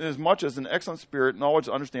soothsayers, inasmuch as an excellent spirit, knowledge,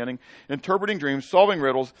 understanding, interpreting dreams, solving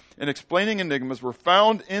riddles, and explaining enigmas were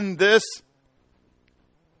found in this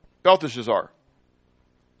Belteshazzar."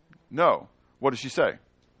 No. What does she say?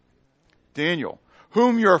 Daniel,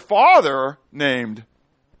 whom your father named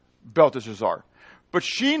Belteshazzar. But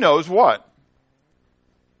she knows what?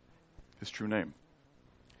 His true name.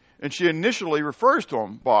 And she initially refers to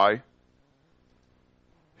him by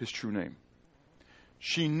his true name.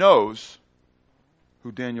 She knows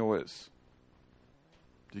who Daniel is.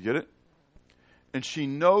 Do you get it? And she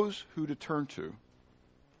knows who to turn to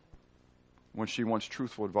when she wants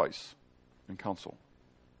truthful advice and counsel.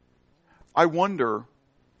 I wonder,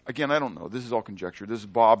 again, I don't know. This is all conjecture. This is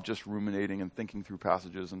Bob just ruminating and thinking through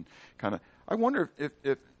passages and kind of. I wonder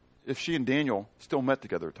if she and Daniel still met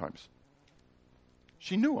together at times.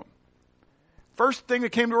 She knew him. First thing that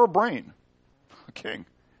came to her brain, king,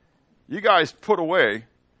 you guys put away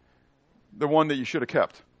the one that you should have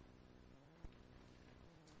kept.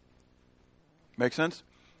 Make sense?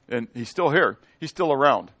 And he's still here. He's still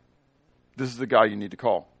around. This is the guy you need to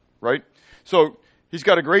call, right? So he's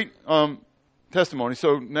got a great testimony.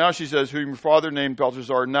 So now she says, "Whom your father named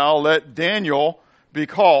Belteshazzar, now let Daniel be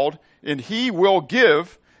called, and he will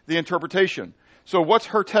give the interpretation." So what's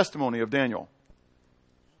her testimony of Daniel?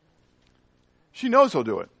 She knows he'll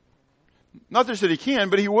do it. Not just that he can,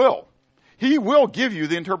 but he will. He will give you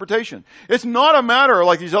the interpretation. It's not a matter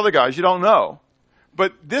like these other guys you don't know.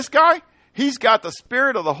 But this guy, he's got the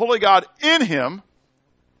spirit of the Holy God in him,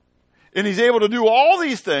 and he's able to do all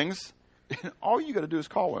these things. And all you got to do is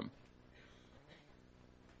call him.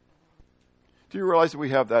 Do you realize that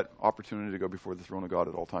we have that opportunity to go before the throne of God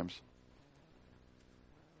at all times?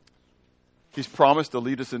 He's promised to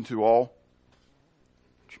lead us into all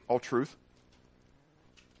truth.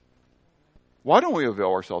 Why don't we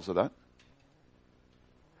avail ourselves of that?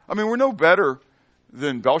 I mean, we're no better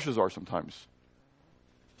than Belshazzar sometimes.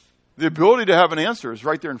 The ability to have an answer is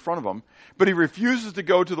right there in front of him, but he refuses to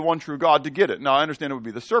go to the one true God to get it. Now, I understand it would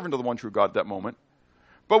be the servant of the one true God at that moment,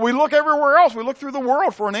 but we look everywhere else. We look through the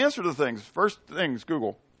world for an answer to things. First things,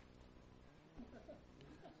 Google.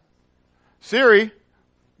 Siri,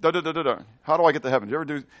 how do I get to heaven? Do you ever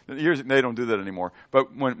do? They don't do that anymore.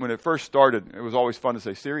 But when it first started, it was always fun to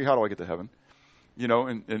say, "Siri, how do I get to heaven?" You know,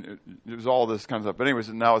 and it was all this kind of stuff. But anyways,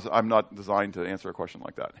 now I'm not designed to answer a question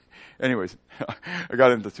like that. Anyways, I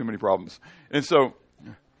got into too many problems. And so,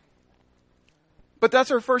 but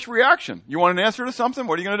that's our first reaction. You want an answer to something?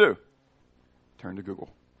 What are you going to do? Turn to Google.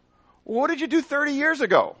 Well, what did you do 30 years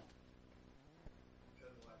ago?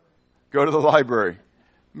 Go to the library.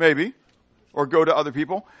 Maybe. or go to other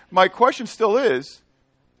people. My question still is,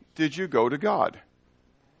 did you go to God?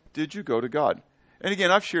 Did you go to God? And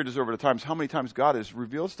again, I've shared this over the times, how many times God has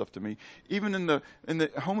revealed stuff to me, even in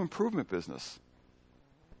the home improvement business.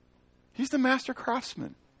 He's the master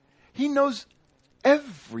craftsman. He knows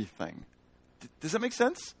everything. Does that make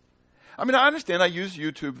sense? I mean, I understand I use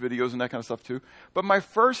YouTube videos and that kind of stuff too, but my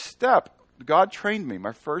first step, God trained me,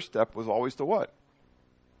 my first step was always to what?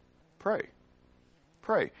 Pray.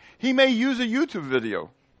 Pray. He may use a YouTube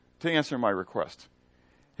video to answer my request.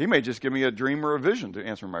 He may just give me a dream or a vision to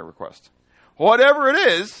answer my request. Whatever it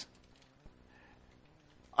is,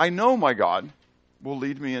 I know my God will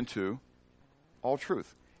lead me into all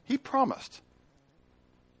truth. He promised.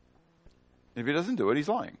 If he doesn't do it, he's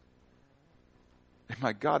lying. If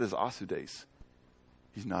my God is Asudes,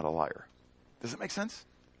 he's not a liar. Does it make sense?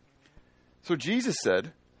 So Jesus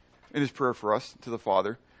said in his prayer for us to the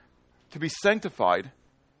Father, to be sanctified,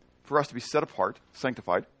 for us to be set apart,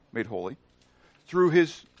 sanctified, made holy, through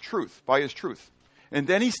his truth, by his truth. And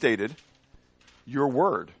then he stated, your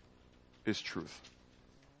word is truth.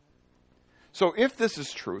 So if this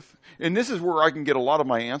is truth, and this is where I can get a lot of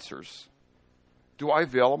my answers, do I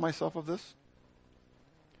avail myself of this?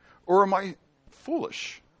 Or am I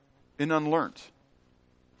foolish and unlearned?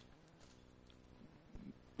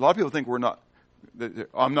 A lot of people think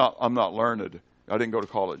I'm not learned. I didn't go to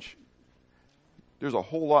college. There's a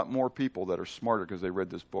whole lot more people that are smarter because they read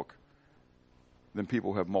this book than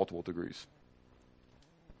people who have multiple degrees.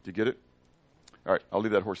 Do you get it? All right, I'll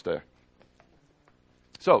leave that horse there.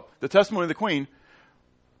 So, the testimony of the queen,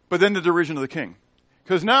 but then the derision of the king.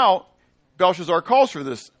 Because now, Belshazzar calls for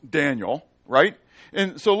this Daniel, right?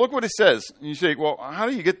 And so look what it says. And you say, well, how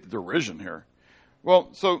do you get the derision here? Well,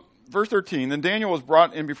 so verse 13, then Daniel was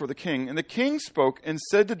brought in before the king, and the king spoke and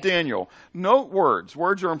said to Daniel, note words.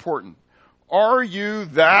 Words are important. Are you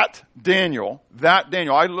that Daniel? That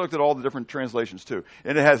Daniel. I looked at all the different translations too,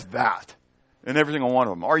 and it has that in every single one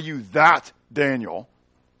of them. Are you that Daniel,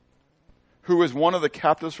 who is one of the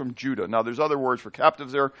captives from Judah? Now, there's other words for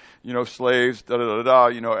captives there, slaves,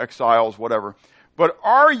 exiles, whatever. But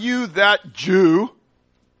are you that Jew?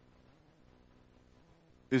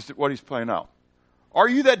 Is what he's playing out. Are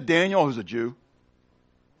you that Daniel who's a Jew?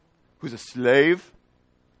 Who's a slave?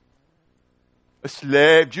 A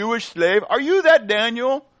slave, Jewish slave? Are you that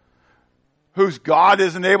Daniel whose God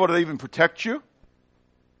isn't able to even protect you?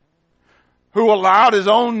 Who allowed his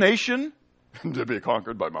own nation to be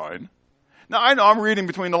conquered by mine? Now, I know I'm reading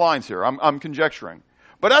between the lines here. I'm conjecturing.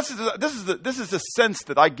 But this is the sense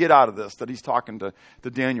that I get out of this, that he's talking to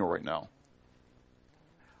Daniel right now.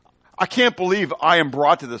 I can't believe I am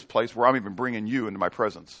brought to this place where I'm even bringing you into my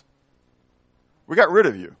presence. We got rid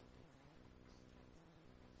of you.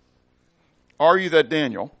 Are you that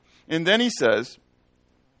Daniel? And then he says,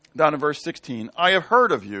 down in verse 16, I have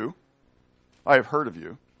heard of you. I have heard of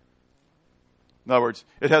you. In other words,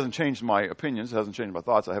 it hasn't changed my opinions. It hasn't changed my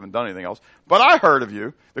thoughts. I haven't done anything else. But I heard of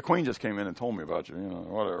you. The queen just came in and told me about you.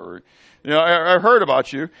 Whatever. I heard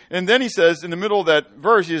about you. And then he says, in the middle of that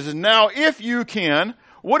verse, he says, now if you can,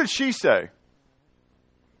 what did she say?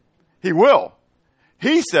 He will.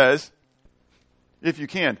 He says, if you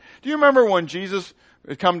can. Do you remember when Jesus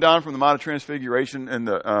had come down from the Mount of Transfiguration and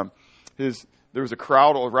there was a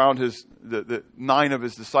crowd around the 9 of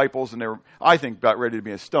his disciples, and they were, I think, about ready to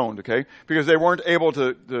be stoned, okay? Because they weren't able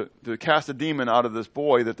to cast a demon out of this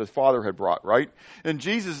boy that the father had brought, right? And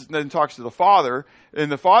Jesus then talks to the father,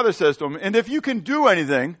 and the father says to him, and if you can do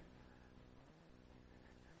anything,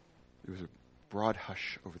 there was a broad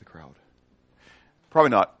hush over the crowd.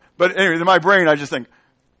 Probably not. But anyway, in my brain, I just think,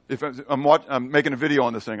 if I'm making a video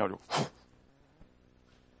on this thing, I'll go,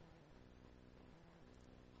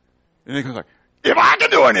 and he goes like, if I can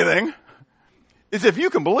do anything, it's if you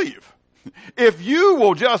can believe. If you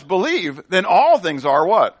will just believe, then all things are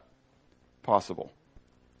what? Possible.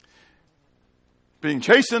 Being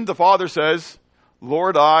chastened, the father says,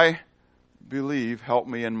 Lord, I believe, help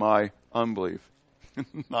me in my unbelief.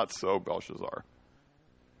 Not so, Belshazzar.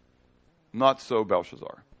 Not so,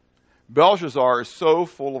 Belshazzar. Belshazzar is so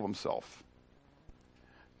full of himself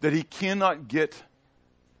that he cannot get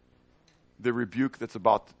the rebuke that's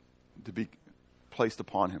about to be placed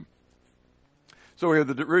upon him. So we have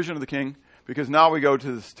the derision of the king, because now we go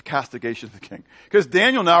to the castigation of the king. Because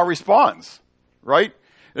Daniel now responds, right?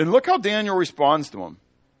 And look how Daniel responds to him.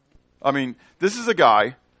 I mean, this is a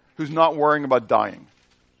guy who's not worrying about dying.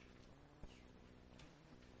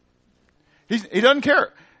 He doesn't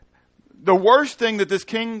care. The worst thing that this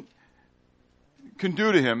king can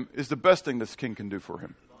do to him is the best thing this king can do for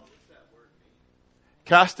him.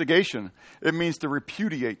 Castigation, it means to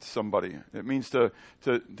repudiate somebody. It means to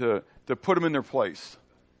put them in their place.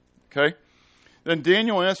 Okay? Then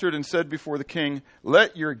Daniel answered and said before the king,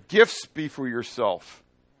 let your gifts be for yourself.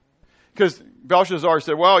 Because Belshazzar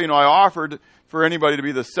said, well, I offered for anybody to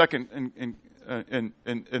be the second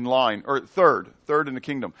in line, or third in the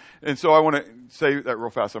kingdom. And so I want to say that real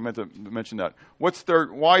fast. I meant to mention that. What's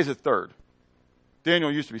third? Why is it third?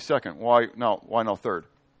 Daniel used to be second. Why now third?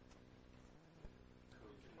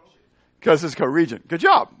 Because it's co-regent. Good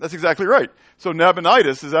job. That's exactly right. So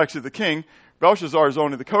Nabonidus is actually the king. Belshazzar is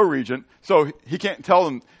only the co-regent. So he can't tell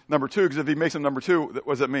them number 2, because if he makes him number 2, what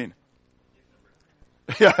does that mean?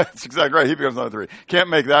 Yeah, that's exactly right. He becomes number 3. Can't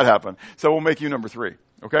make that happen. So we'll make you number 3.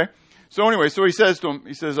 Okay? So anyway, so he says to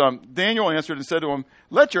him, Daniel answered and said to him,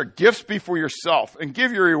 let your gifts be for yourself and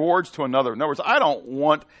give your rewards to another. In other words, I don't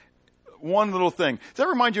want one little thing. Does that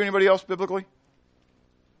remind you of anybody else biblically?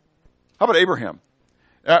 How about Abraham?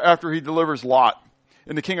 After he delivers Lot,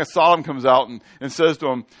 and the king of Sodom comes out and says to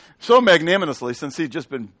him, so magnanimously, since he'd just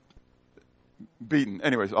been beaten.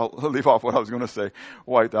 Anyways, I'll leave off what I was going to say,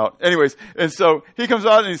 wiped out. Anyways, and so he comes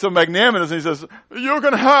out and he's so magnanimous and he says, you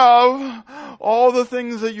can have all the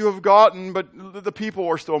things that you have gotten, but the people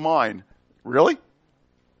are still mine. Really?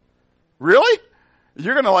 Really?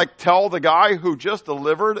 You're going to tell the guy who just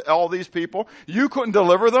delivered all these people, you couldn't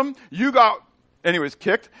deliver them, you got,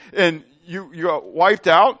 kicked, and you got wiped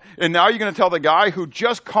out, and now you're going to tell the guy who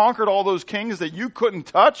just conquered all those kings that you couldn't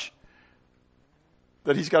touch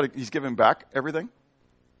that he's giving back everything?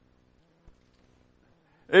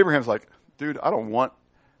 Abraham's like, dude, I don't want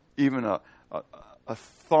even a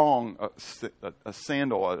thong, a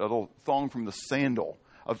sandal, a little thong from the sandal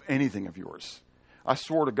of anything of yours. I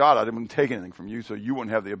swore to God I didn't take anything from you, so you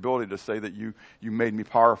wouldn't have the ability to say that you made me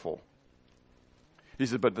powerful. He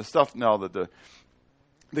said, but the stuff now that the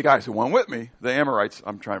guys who went with me, the Amorites,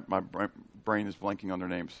 my brain is blanking on their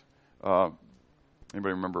names.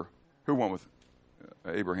 Anybody remember who went with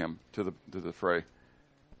Abraham to the fray?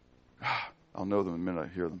 I'll know them the minute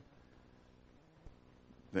I hear them.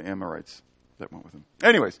 The Amorites that went with him.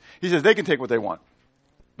 Anyways, he says they can take what they want,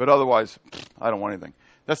 but otherwise, I don't want anything.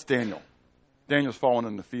 That's Daniel. Daniel's fallen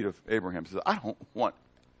in the feet of Abraham. He says, I don't want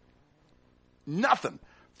nothing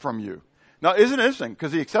from you. Now, isn't it interesting?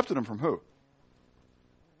 Because he accepted him from who?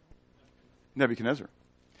 Nebuchadnezzar.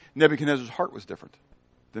 Nebuchadnezzar's heart was different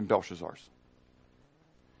than Belshazzar's.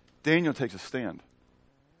 Daniel takes a stand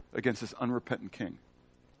against this unrepentant king.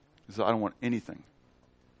 He says, I don't want anything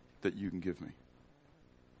that you can give me.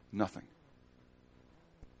 Nothing.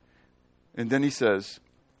 And then he says,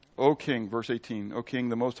 O king, verse 18, O king,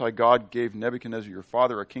 the Most High God gave Nebuchadnezzar your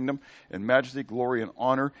father a kingdom and majesty, glory, and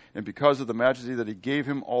honor. And because of the majesty that he gave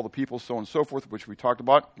him, all the people, so on and so forth, which we talked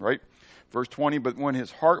about, right? Verse 20, but when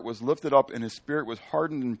his heart was lifted up and his spirit was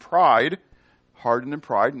hardened in pride,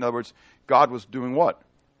 in other words, God was doing what?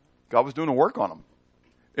 God was doing a work on him.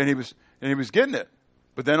 And he was getting it.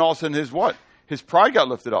 But then all of a sudden his pride got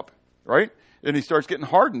lifted up, right? And he starts getting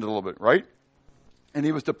hardened a little bit, right? And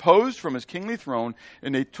he was deposed from his kingly throne,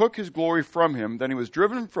 and they took his glory from him. Then he was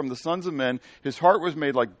driven from the sons of men. His heart was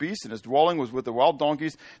made like beasts, and his dwelling was with the wild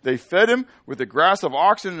donkeys. They fed him with the grass of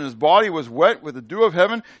oxen, and his body was wet with the dew of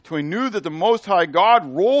heaven, till he knew that the Most High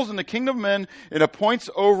God rules in the kingdom of men and appoints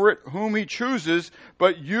over it whom he chooses.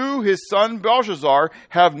 But you, his son Belshazzar,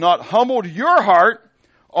 have not humbled your heart,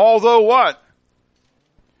 although what?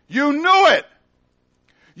 You knew it.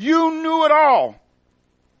 You knew it all.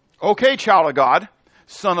 Okay, child of God.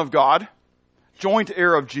 Son of God, joint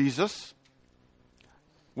heir of Jesus.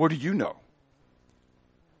 What do you know?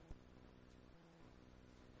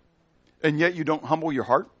 And yet you don't humble your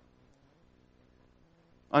heart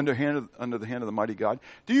under the hand of the mighty God.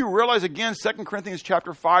 Do you realize again, 2 Corinthians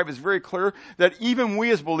chapter 5 is very clear that even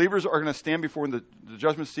we as believers are going to stand before the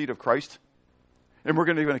judgment seat of Christ? And we're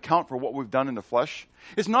going to even account for what we've done in the flesh.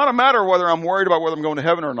 It's not a matter of whether I'm worried about whether I'm going to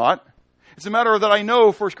heaven or not. It's a matter that I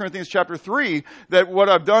know, 1 Corinthians chapter 3, that what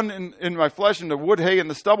I've done in my flesh, in the wood, hay, and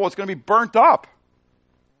the stubble, it's going to be burnt up.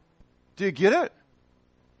 Do you get it?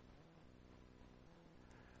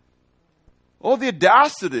 Oh, the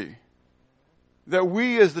audacity that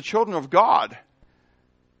we as the children of God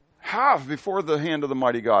have before the hand of the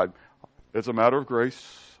mighty God. It's a matter of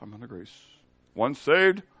grace. I'm under grace. Once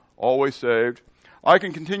saved, always saved. I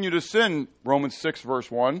can continue to sin, Romans 6, verse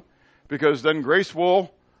 1, because then grace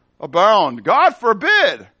will abound. God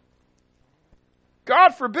forbid. God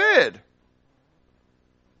forbid.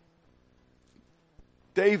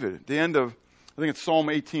 David, at the end of, I think it's Psalm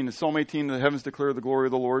 18. In Psalm 18, the heavens declare the glory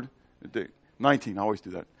of the Lord. 19, I always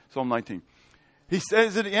do that. Psalm 19. He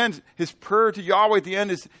says at the end, his prayer to Yahweh at the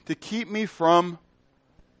end is to keep me from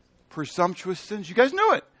presumptuous sins. You guys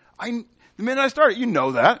knew it. The minute I started, you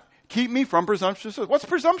know that. Keep me from presumptuous sins. What's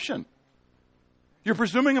presumption? You're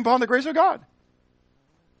presuming upon the grace of God.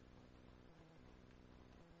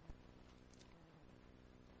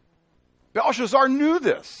 Belshazzar knew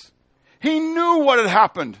this. He knew what had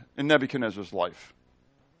happened in Nebuchadnezzar's life.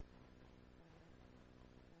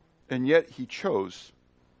 And yet he chose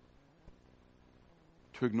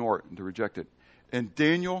to ignore it and to reject it. And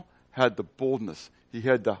Daniel had the boldness. He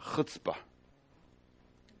had the chutzpah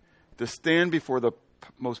to stand before the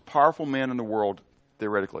most powerful man in the world,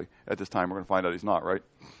 theoretically. At this time, we're going to find out he's not, right?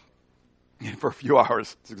 For a few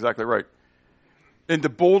hours. That's exactly right. And to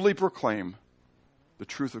boldly proclaim the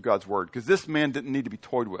truth of God's word. Because this man didn't need to be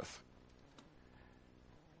toyed with.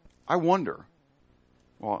 I wonder,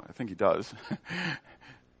 well, I think he does.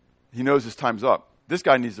 He knows his time's up. This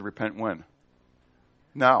guy needs to repent when?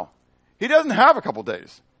 Now. He doesn't have a couple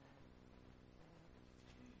days.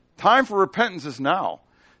 Time for repentance is now.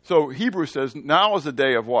 So Hebrews says, now is the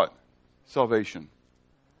day of what? Salvation.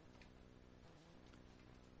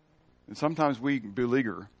 And sometimes we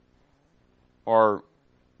beleaguer our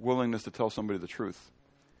willingness to tell somebody the truth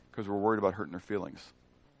because we're worried about hurting their feelings.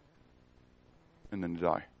 And then to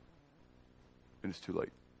die. And it's too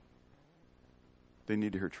late. They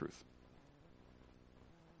need to hear truth.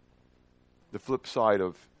 The flip side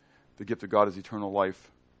of the gift of God is eternal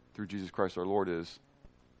life through Jesus Christ our Lord is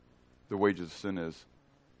the wages of sin is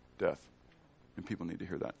death. And people need to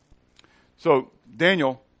hear that. So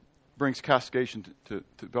Daniel brings castigation to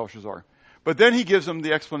Belshazzar. But then he gives him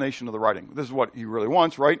the explanation of the writing. This is what he really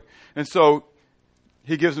wants, right? And so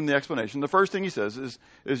he gives him the explanation. The first thing he says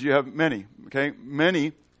is you have many. Okay?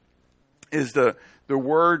 Many is the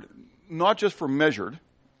word not just for measured,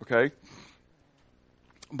 okay?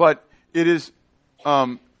 But it is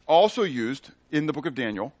also used in the book of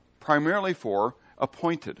Daniel primarily for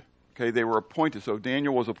appointed. Okay, they were appointed. So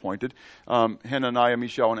Daniel was appointed. Hananiah,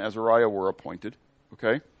 Mishael, and Azariah were appointed.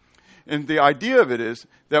 Okay? And the idea of it is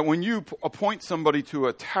that when you appoint somebody to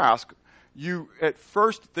a task, you, at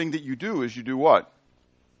first thing that you do is you do what?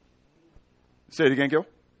 Say it again, Gil.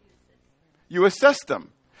 You assess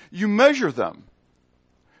them. You measure them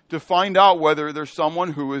to find out whether there's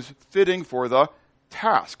someone who is fitting for the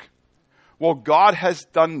task. Well, God has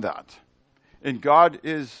done that. And God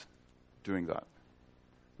is doing that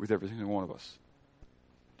with every single one of us.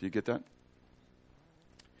 Do you get that?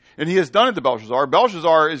 And he has done it to Belshazzar.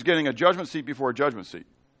 Belshazzar is getting a judgment seat before a judgment seat.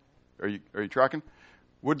 Are you tracking?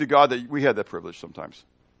 Would to God that we had that privilege sometimes.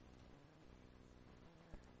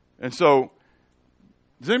 And so,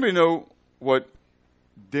 does anybody know what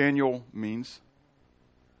Daniel means?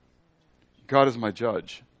 God is my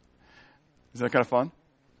judge. Isn't that kind of fun?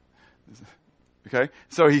 Okay?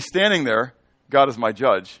 So he's standing there, God is my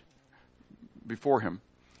judge, before him.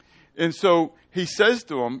 And so he says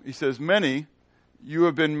to him, he says, many, you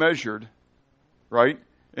have been measured, right?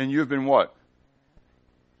 And you have been what?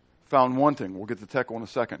 Found wanting. We'll get to tekel in a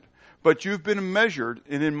second. But you've been measured,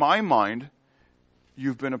 and in my mind,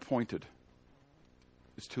 you've been appointed.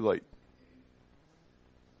 It's too late.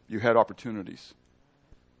 You had opportunities.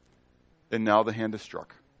 And now the hand is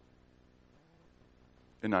struck.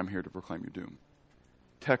 And I'm here to proclaim your doom.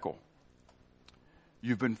 Tekel.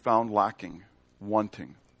 You've been found lacking,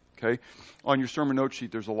 wanting. Okay? On your sermon note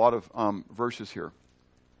sheet, there's a lot of verses here.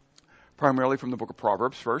 Primarily from the book of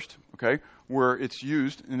Proverbs first, okay, where it's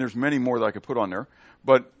used, and there's many more that I could put on there,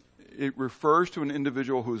 but it refers to an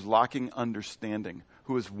individual who is lacking understanding,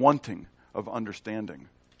 who is wanting of understanding.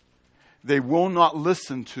 They will not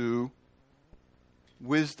listen to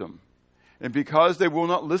wisdom. And because they will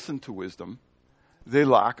not listen to wisdom, they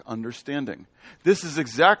lack understanding. This is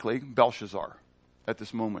exactly Belshazzar at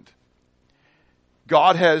this moment.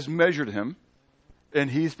 God has measured him,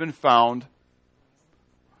 and he's been found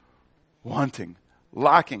wanting,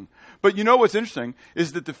 lacking. But you know what's interesting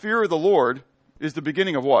is that the fear of the Lord is the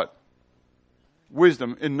beginning of what?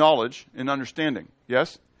 Wisdom and knowledge and understanding.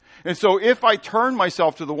 Yes? And so if I turn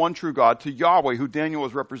myself to the one true God, to Yahweh, who Daniel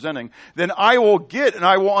is representing, then I will get and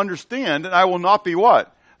I will understand and I will not be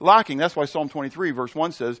what? Lacking. That's why Psalm 23 verse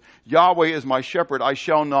 1 says, Yahweh is my shepherd, I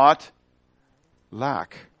shall not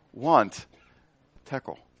lack, want,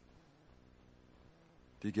 tekel.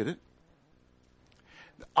 Do you get it?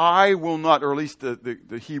 I will not, or at least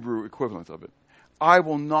the Hebrew equivalent of it, I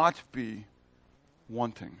will not be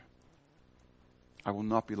wanting. I will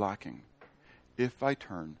not be lacking if I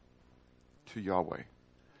turn to Yahweh.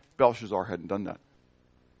 Belshazzar hadn't done that.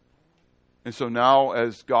 And so now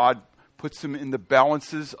as God puts him in the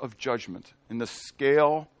balances of judgment, in the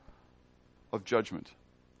scale of judgment,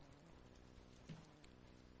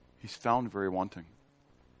 he's found very wanting.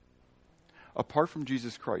 Apart from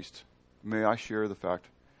Jesus Christ, may I share the fact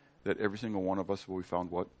that every single one of us will be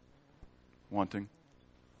found what? Wanting.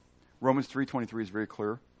 Romans 3:23 is very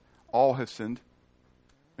clear. All have sinned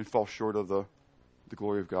and fall short of the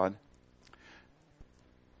glory of God.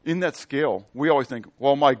 In that scale, we always think,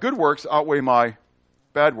 well, my good works outweigh my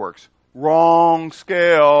bad works. Wrong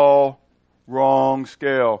scale. Wrong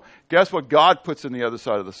scale. Guess what God puts in the other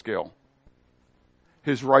side of the scale?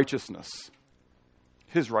 His righteousness.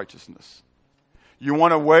 His righteousness. You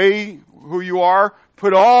want to weigh who you are?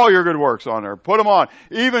 Put all your good works on there. Put them on.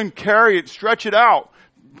 Even carry it, stretch it out.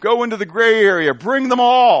 Go into the gray area. Bring them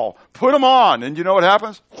all. Put them on. And you know what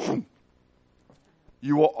happens?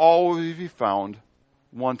 You will always be found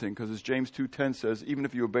wanting. Because as James 2:10 says, even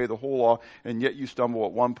if you obey the whole law and yet you stumble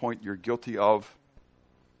at one point, you're guilty of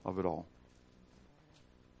it all.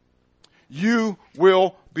 You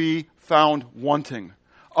will be found wanting.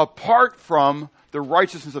 Apart from the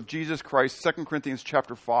righteousness of Jesus Christ, 2 Corinthians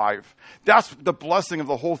chapter 5. That's the blessing of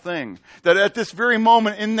the whole thing. That at this very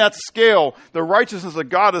moment in that scale, the righteousness of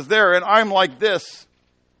God is there, and I'm like this.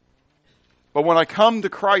 But when I come to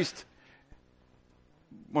Christ,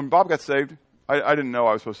 when Bob got saved, I didn't know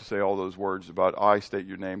I was supposed to say all those words about, I state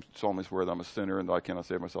your name, solemnly swear that I'm a sinner and that I cannot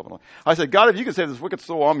save myself. I said, God, if you can save this wicked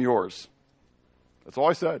soul, I'm yours. That's all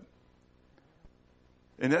I said.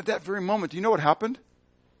 And at that very moment, do you know what happened?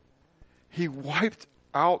 He wiped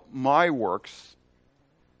out my works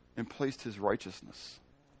and placed his righteousness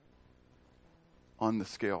on the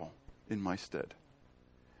scale in my stead.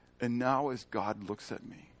 And now as God looks at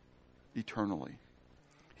me eternally,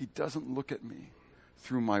 he doesn't look at me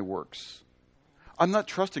through my works. I'm not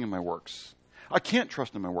trusting in my works. I can't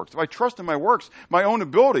trust in my works. If I trust in my works, my own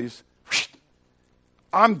abilities,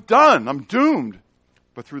 I'm done. I'm doomed.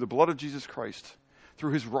 But through the blood of Jesus Christ,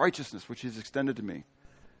 through his righteousness, which he's extended to me,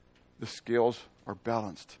 the scales are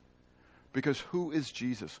balanced. Because who is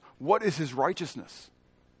Jesus? What is his righteousness?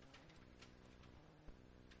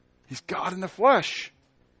 He's God in the flesh.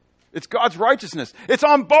 It's God's righteousness. It's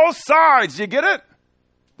on both sides. You get it?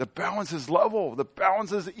 The balance is level. The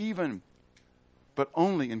balance is even. But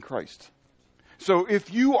only in Christ. So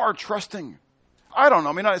if you are trusting, I don't know.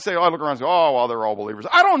 I mean, I say, I look around and say, oh, well, they're all believers.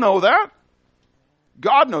 I don't know that.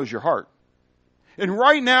 God knows your heart. And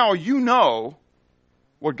right now, you know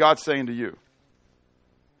what God's saying to you.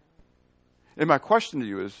 And my question to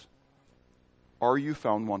you is, are you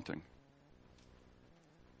found wanting?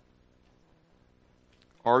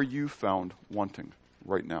 Are you found wanting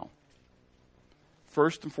right now?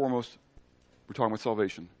 First and foremost, we're talking about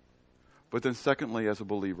salvation. But then secondly, as a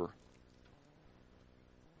believer,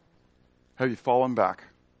 have you fallen back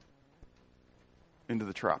into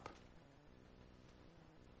the trap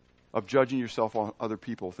of judging yourself on other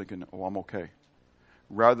people, thinking, oh, I'm okay,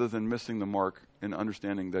 rather than missing the mark and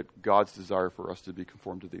understanding that God's desire for us to be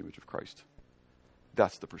conformed to the image of Christ?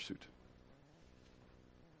 That's the pursuit.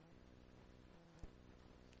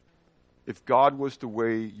 If God was to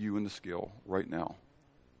weigh you in the scale right now,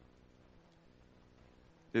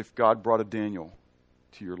 if God brought a Daniel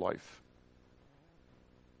to your life,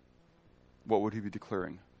 what would he be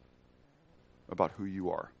declaring about who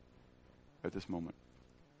you are at this moment?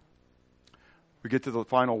 We get to the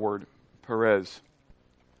final word, Perez.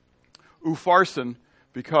 Upharsin,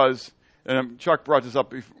 because, and Chuck brought this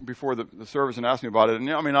up before the service and asked me about it, and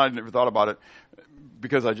I mean, I never thought about it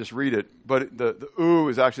because I just read it, but the U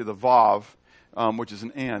is actually the Vav, which is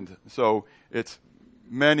an and. So it's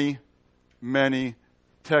many, many,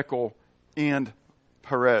 tekel, and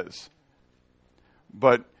Perez.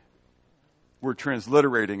 But we're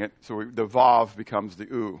transliterating it, so the Vav becomes the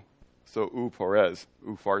U. So U Perez,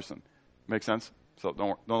 Upharsin. Make sense? So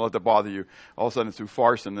don't let that bother you. All of a sudden it's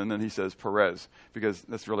Upharsin, and then he says Perez, because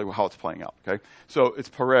that's really how it's playing out. Okay, so it's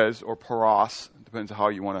Perez or Paras, depends on how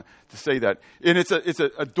you want to say that. And it's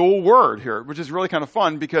a dual word here, which is really kind of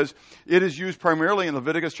fun because it is used primarily in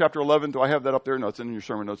Leviticus chapter 11. Do I have that up there? No, it's in your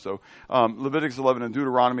sermon notes. So Leviticus 11 and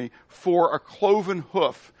Deuteronomy for a cloven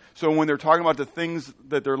hoof. So when they're talking about the things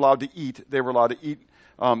that they're allowed to eat, they were allowed to eat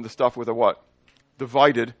the stuff with a what?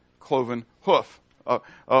 Divided cloven hoof. A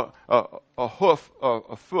hoof,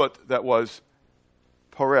 a foot that was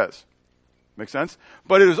Perez. Make sense?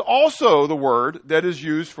 But it is also the word that is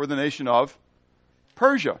used for the nation of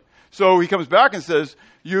Persia. So he comes back and says,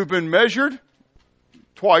 you've been measured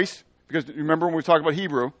twice, because remember when we talked about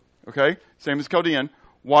Hebrew, okay? Same as Chaldean.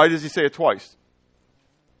 Why does he say it twice?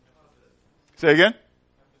 Say again?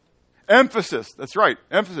 Emphasis. That's right.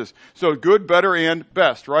 Emphasis. So good, better, and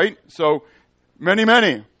best, right? So many,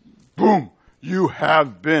 many. Boom. You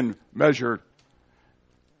have been measured.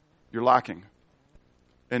 You're lacking.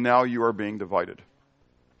 And now you are being divided.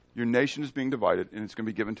 Your nation is being divided, and it's going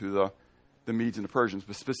to be given to the Medes and the Persians.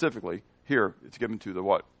 But specifically, here, it's given to the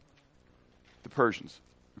what? The Persians.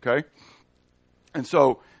 Okay? And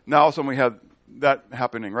so, now we have that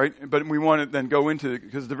happening, right? But we want to then go into,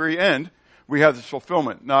 because at the very end, we have this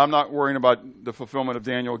fulfillment. Now, I'm not worrying about the fulfillment of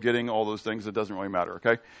Daniel getting all those things. It doesn't really matter,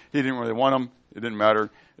 okay? He didn't really want them. It didn't matter.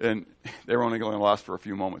 And they were only going to last for a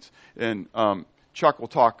few moments. And Chuck will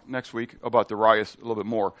talk next week about Darius a little bit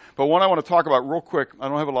more. But what I want to talk about real quick, I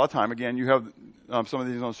don't have a lot of time. Again, you have some of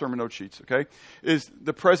these on sermon note sheets, okay? Is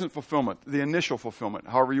the present fulfillment, the initial fulfillment,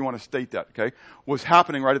 however you want to state that, okay, was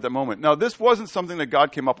happening right at that moment. Now, this wasn't something that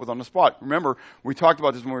God came up with on the spot. Remember, we talked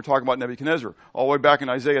about this when we were talking about Nebuchadnezzar. All the way back in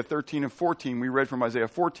Isaiah 13 and 14, we read from Isaiah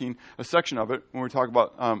 14, a section of it, when we talked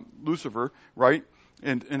about Lucifer, right?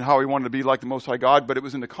 And how he wanted to be like the Most High God, but it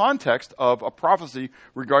was in the context of a prophecy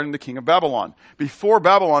regarding the king of Babylon, before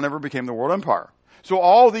Babylon ever became the world empire. So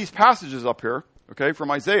all these passages up here, okay, from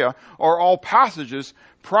Isaiah, are all passages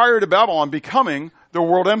prior to Babylon becoming the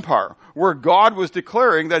world empire, where God was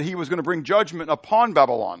declaring that he was going to bring judgment upon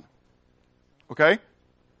Babylon. Okay?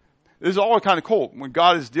 This is all kind of cool when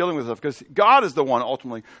God is dealing with stuff, because God is the one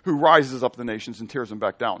ultimately who rises up the nations and tears them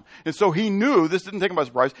back down. And so he knew, this didn't take him by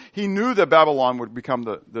surprise, he knew that Babylon would become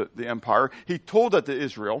the empire. He told that to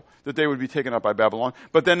Israel, that they would be taken up by Babylon.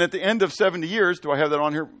 But then at the end of 70 years, do I have that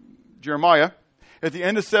on here? Jeremiah. At the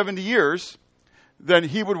end of 70 years, then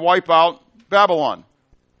he would wipe out Babylon.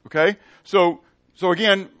 Okay? So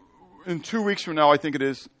again, in 2 weeks from now, I think it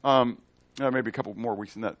is, maybe a couple more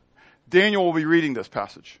weeks than that, Daniel will be reading this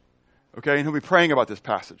passage. Okay, and he'll be praying about this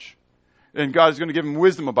passage. And God is going to give him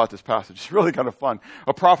wisdom about this passage. It's really kind of fun.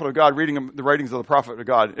 A prophet of God reading the writings of the prophet of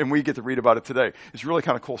God, and we get to read about it today. It's really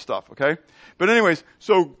kind of cool stuff, okay? But anyways,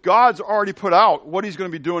 so God's already put out what he's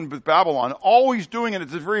going to be doing with Babylon. All he's doing at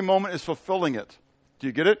this very moment is fulfilling it. Do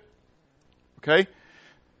you get it? Okay?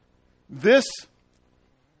 This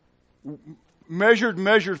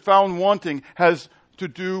measured, found wanting has to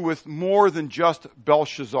do with more than just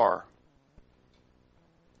Belshazzar.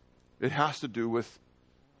 It has to do with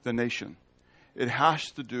the nation. It has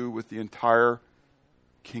to do with the entire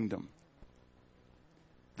kingdom.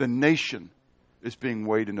 The nation is being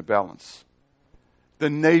weighed in a balance. The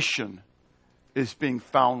nation is being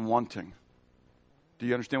found wanting. Do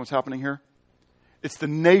you understand what's happening here? It's the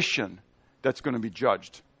nation that's going to be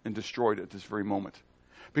judged and destroyed at this very moment.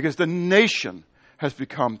 Because the nation has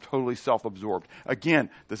become totally self-absorbed. Again,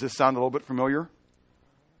 does this sound a little bit familiar?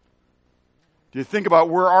 Do you think about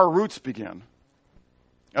where our roots began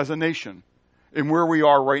as a nation and where we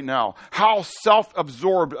are right now? How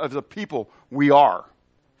self-absorbed as a people we are.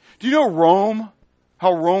 Do you know Rome?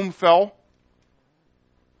 How Rome fell?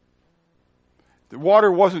 The water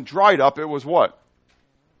wasn't dried up, it was what?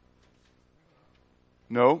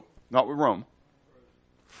 No, not with Rome.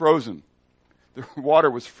 Frozen. The water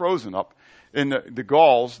was frozen up. And the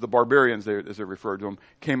Gauls, the barbarians, as they referred to them,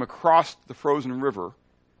 came across the frozen river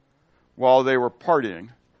while they were partying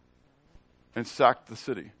and sacked the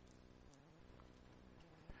city.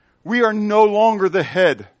 We are no longer the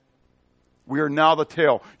head. We are now the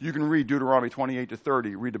tail. You can read Deuteronomy 28 to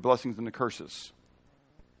 30. Read the blessings and the curses.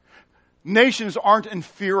 Nations aren't in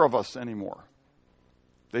fear of us anymore.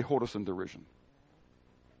 They hold us in derision.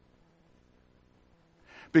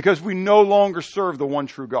 Because we no longer serve the one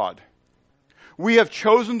true God. We have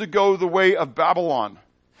chosen to go the way of Babylon.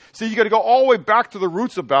 See, you got to go all the way back to the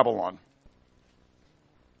roots of Babylon.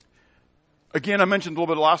 Again, I mentioned a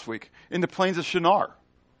little bit last week, in the plains of Shinar.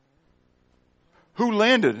 Who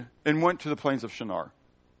landed and went to the plains of Shinar?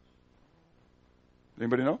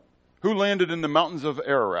 Anybody know? Who landed in the mountains of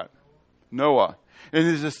Ararat? Noah. And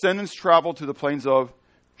his descendants traveled to the plains of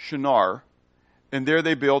Shinar, and there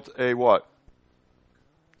they built a what?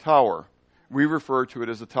 Tower. We refer to it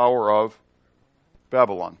as the Tower of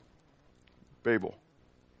Babylon. Babel.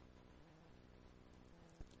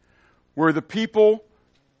 Where the people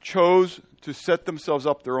chose to set themselves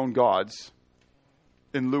up their own gods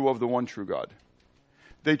in lieu of the one true God.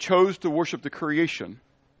 They chose to worship the creation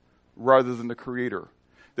rather than the creator.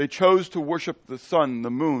 They chose to worship the sun, the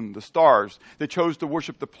moon, the stars. They chose to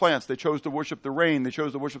worship the plants. They chose to worship the rain. They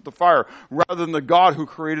chose to worship the fire rather than the God who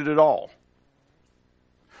created it all.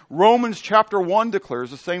 Romans chapter 1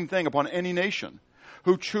 declares the same thing upon any nation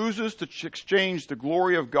who chooses to exchange the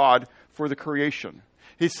glory of God for the creation.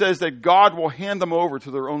 He says that God will hand them over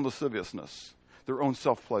to their own lasciviousness, their own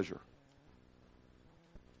self-pleasure.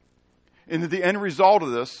 And the end result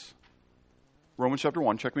of this, Romans chapter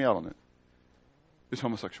 1, check me out on it, is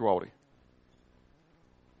homosexuality.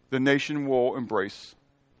 The nation will embrace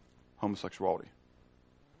homosexuality.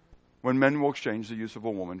 When men will exchange the use of a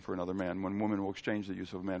woman for another man, when women will exchange the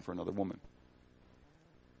use of a man for another woman.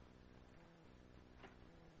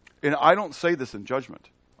 And I don't say this in judgment.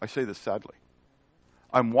 I say this sadly.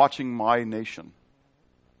 I'm watching my nation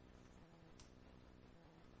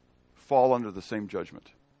fall under the same judgment.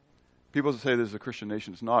 People say this is a Christian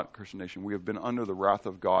nation. It's not a Christian nation. We have been under the wrath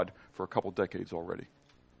of God for a couple decades already.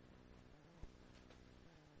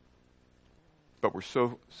 But we're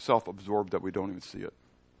so self-absorbed that we don't even see it.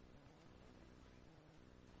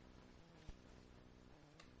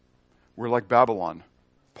 We're like Babylon,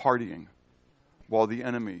 partying, while the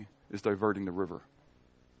enemy is diverting the river.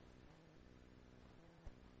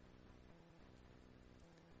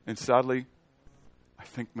 And sadly, I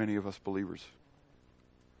think many of us believers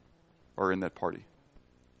are in that party,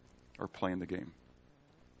 are playing the game.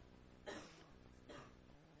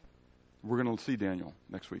 We're going to see Daniel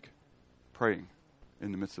next week, praying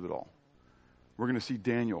in the midst of it all. We're going to see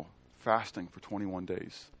Daniel fasting for 21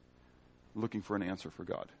 days, looking for an answer for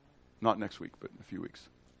God. Not next week, but in a few weeks.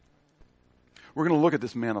 We're going to look at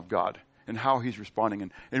this man of God and how he's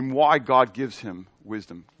responding and why God gives him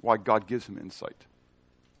wisdom, why God gives him insight.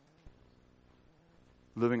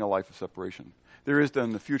 Living a life of separation. There is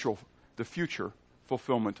then the future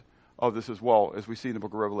fulfillment of this as well, as we see in the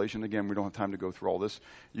book of Revelation. Again, we don't have time to go through all this.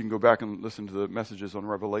 You can go back and listen to the messages on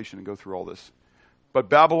Revelation and go through all this. But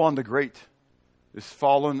Babylon the Great is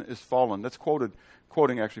fallen, is fallen. That's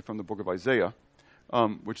quoting actually from the book of Isaiah,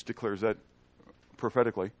 which declares that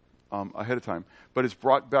prophetically ahead of time. But it's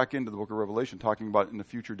brought back into the book of Revelation, talking about in the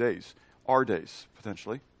future days, our days,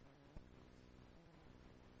 potentially,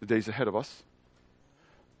 the days ahead of us.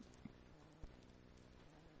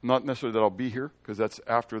 Not necessarily that I'll be here, because that's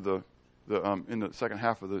after in the second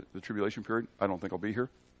half of the tribulation period. I don't think I'll be here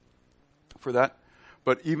for that.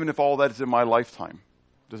 But even if all that is in my lifetime,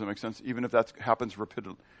 does that make sense? Even if that happens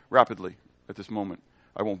rapidly at this moment,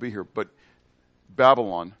 I won't be here. But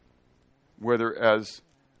Babylon, whether as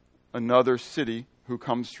another city who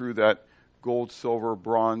comes through that gold, silver,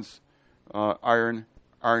 bronze, iron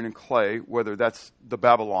and clay, whether that's the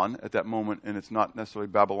Babylon at that moment and it's not necessarily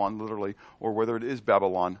Babylon literally, or whether it is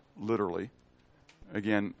Babylon literally.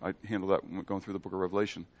 Again, I handle that when going through the book of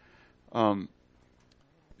Revelation.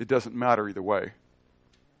 It doesn't matter either way.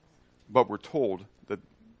 But we're told that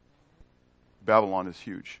Babylon is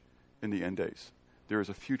huge in the end days. There is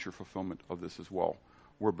a future fulfillment of this as well,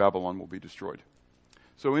 where Babylon will be destroyed.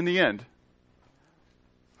 So in the end,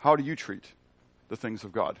 how do you treat the things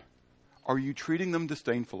of God? Are you treating them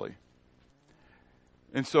disdainfully?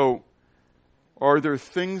 And so, are there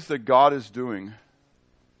things that God is doing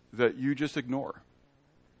that you just ignore?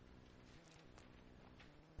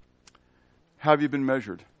 Have you been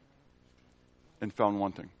measured and found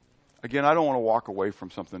wanting? Again, I don't want to walk away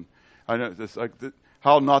from something. I know this,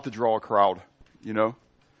 how not to draw a crowd, you know?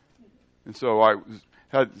 And so I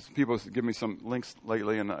had people give me some links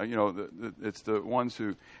lately, and it's the ones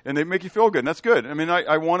who, and they make you feel good, and that's good. I mean,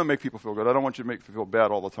 I want to make people feel good. I don't want you to make people feel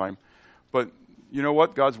bad all the time. But you know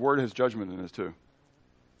what? God's word has judgment in it too.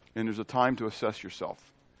 And there's a time to assess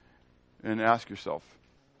yourself and ask yourself,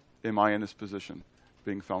 am I in this position,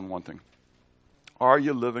 being found wanting? Are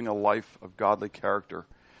you living a life of godly character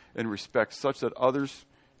and respect such that others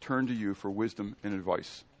turn to you for wisdom and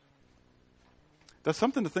advice? That's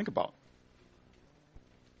something to think about.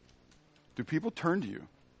 Do people turn to you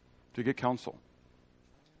to get counsel?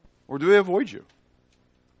 Or do they avoid you?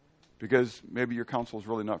 Because maybe your counsel is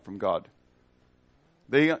really not from God.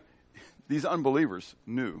 These unbelievers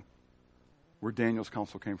knew where Daniel's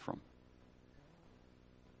counsel came from.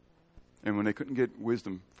 And when they couldn't get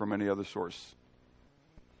wisdom from any other source,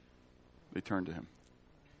 they turned to him.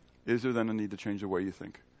 Is there then a need to change the way you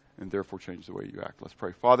think and therefore change the way you act? Let's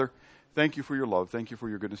pray. Father, thank you for your love. Thank you for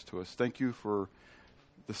your goodness to us. Thank you for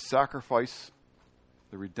the sacrifice,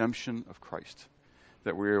 the redemption of Christ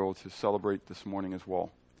that we're able to celebrate this morning as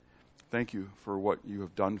well. Thank you for what you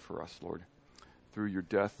have done for us, Lord, through your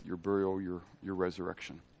death, your burial, your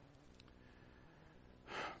resurrection.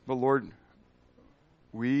 But Lord,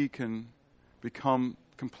 we can become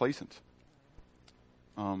complacent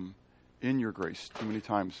in your grace too many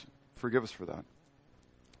times. Forgive us for that.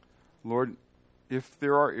 Lord, if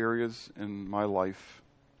there are areas in my life,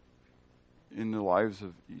 in the lives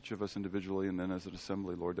of each of us individually and then as an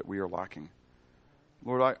assembly, Lord, that we are lacking,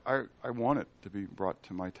 Lord, I want it to be brought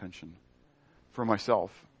to my attention, for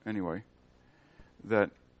myself anyway, that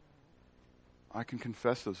I can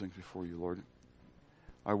confess those things before you, Lord.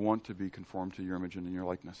 I want to be conformed to your image and in your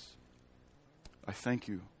likeness. I thank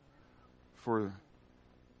you for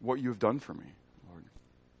what you have done for me, Lord.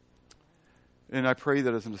 And I pray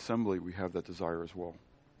that as an assembly we have that desire as well.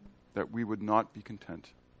 that we would not be content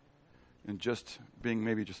in just being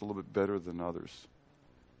maybe just a little bit better than others.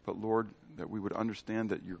 But Lord, that we would understand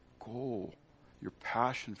that your goal, your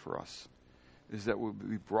passion for us, is that we'll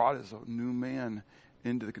be brought as a new man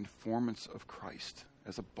into the conformance of Christ,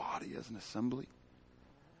 as a body, as an assembly.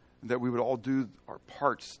 And that we would all do our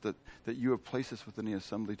parts that you have placed us within the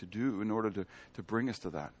assembly to do in order to bring us to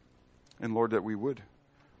that. And Lord, that we would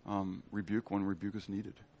rebuke when rebuke is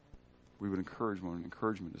needed. We would encourage when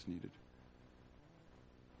encouragement is needed.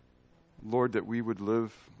 Lord, that we would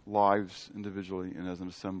live lives individually and as an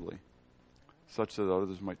assembly, such that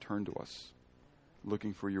others might turn to us,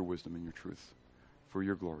 looking for your wisdom and your truth, for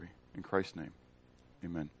your glory. In Christ's name,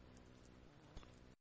 amen.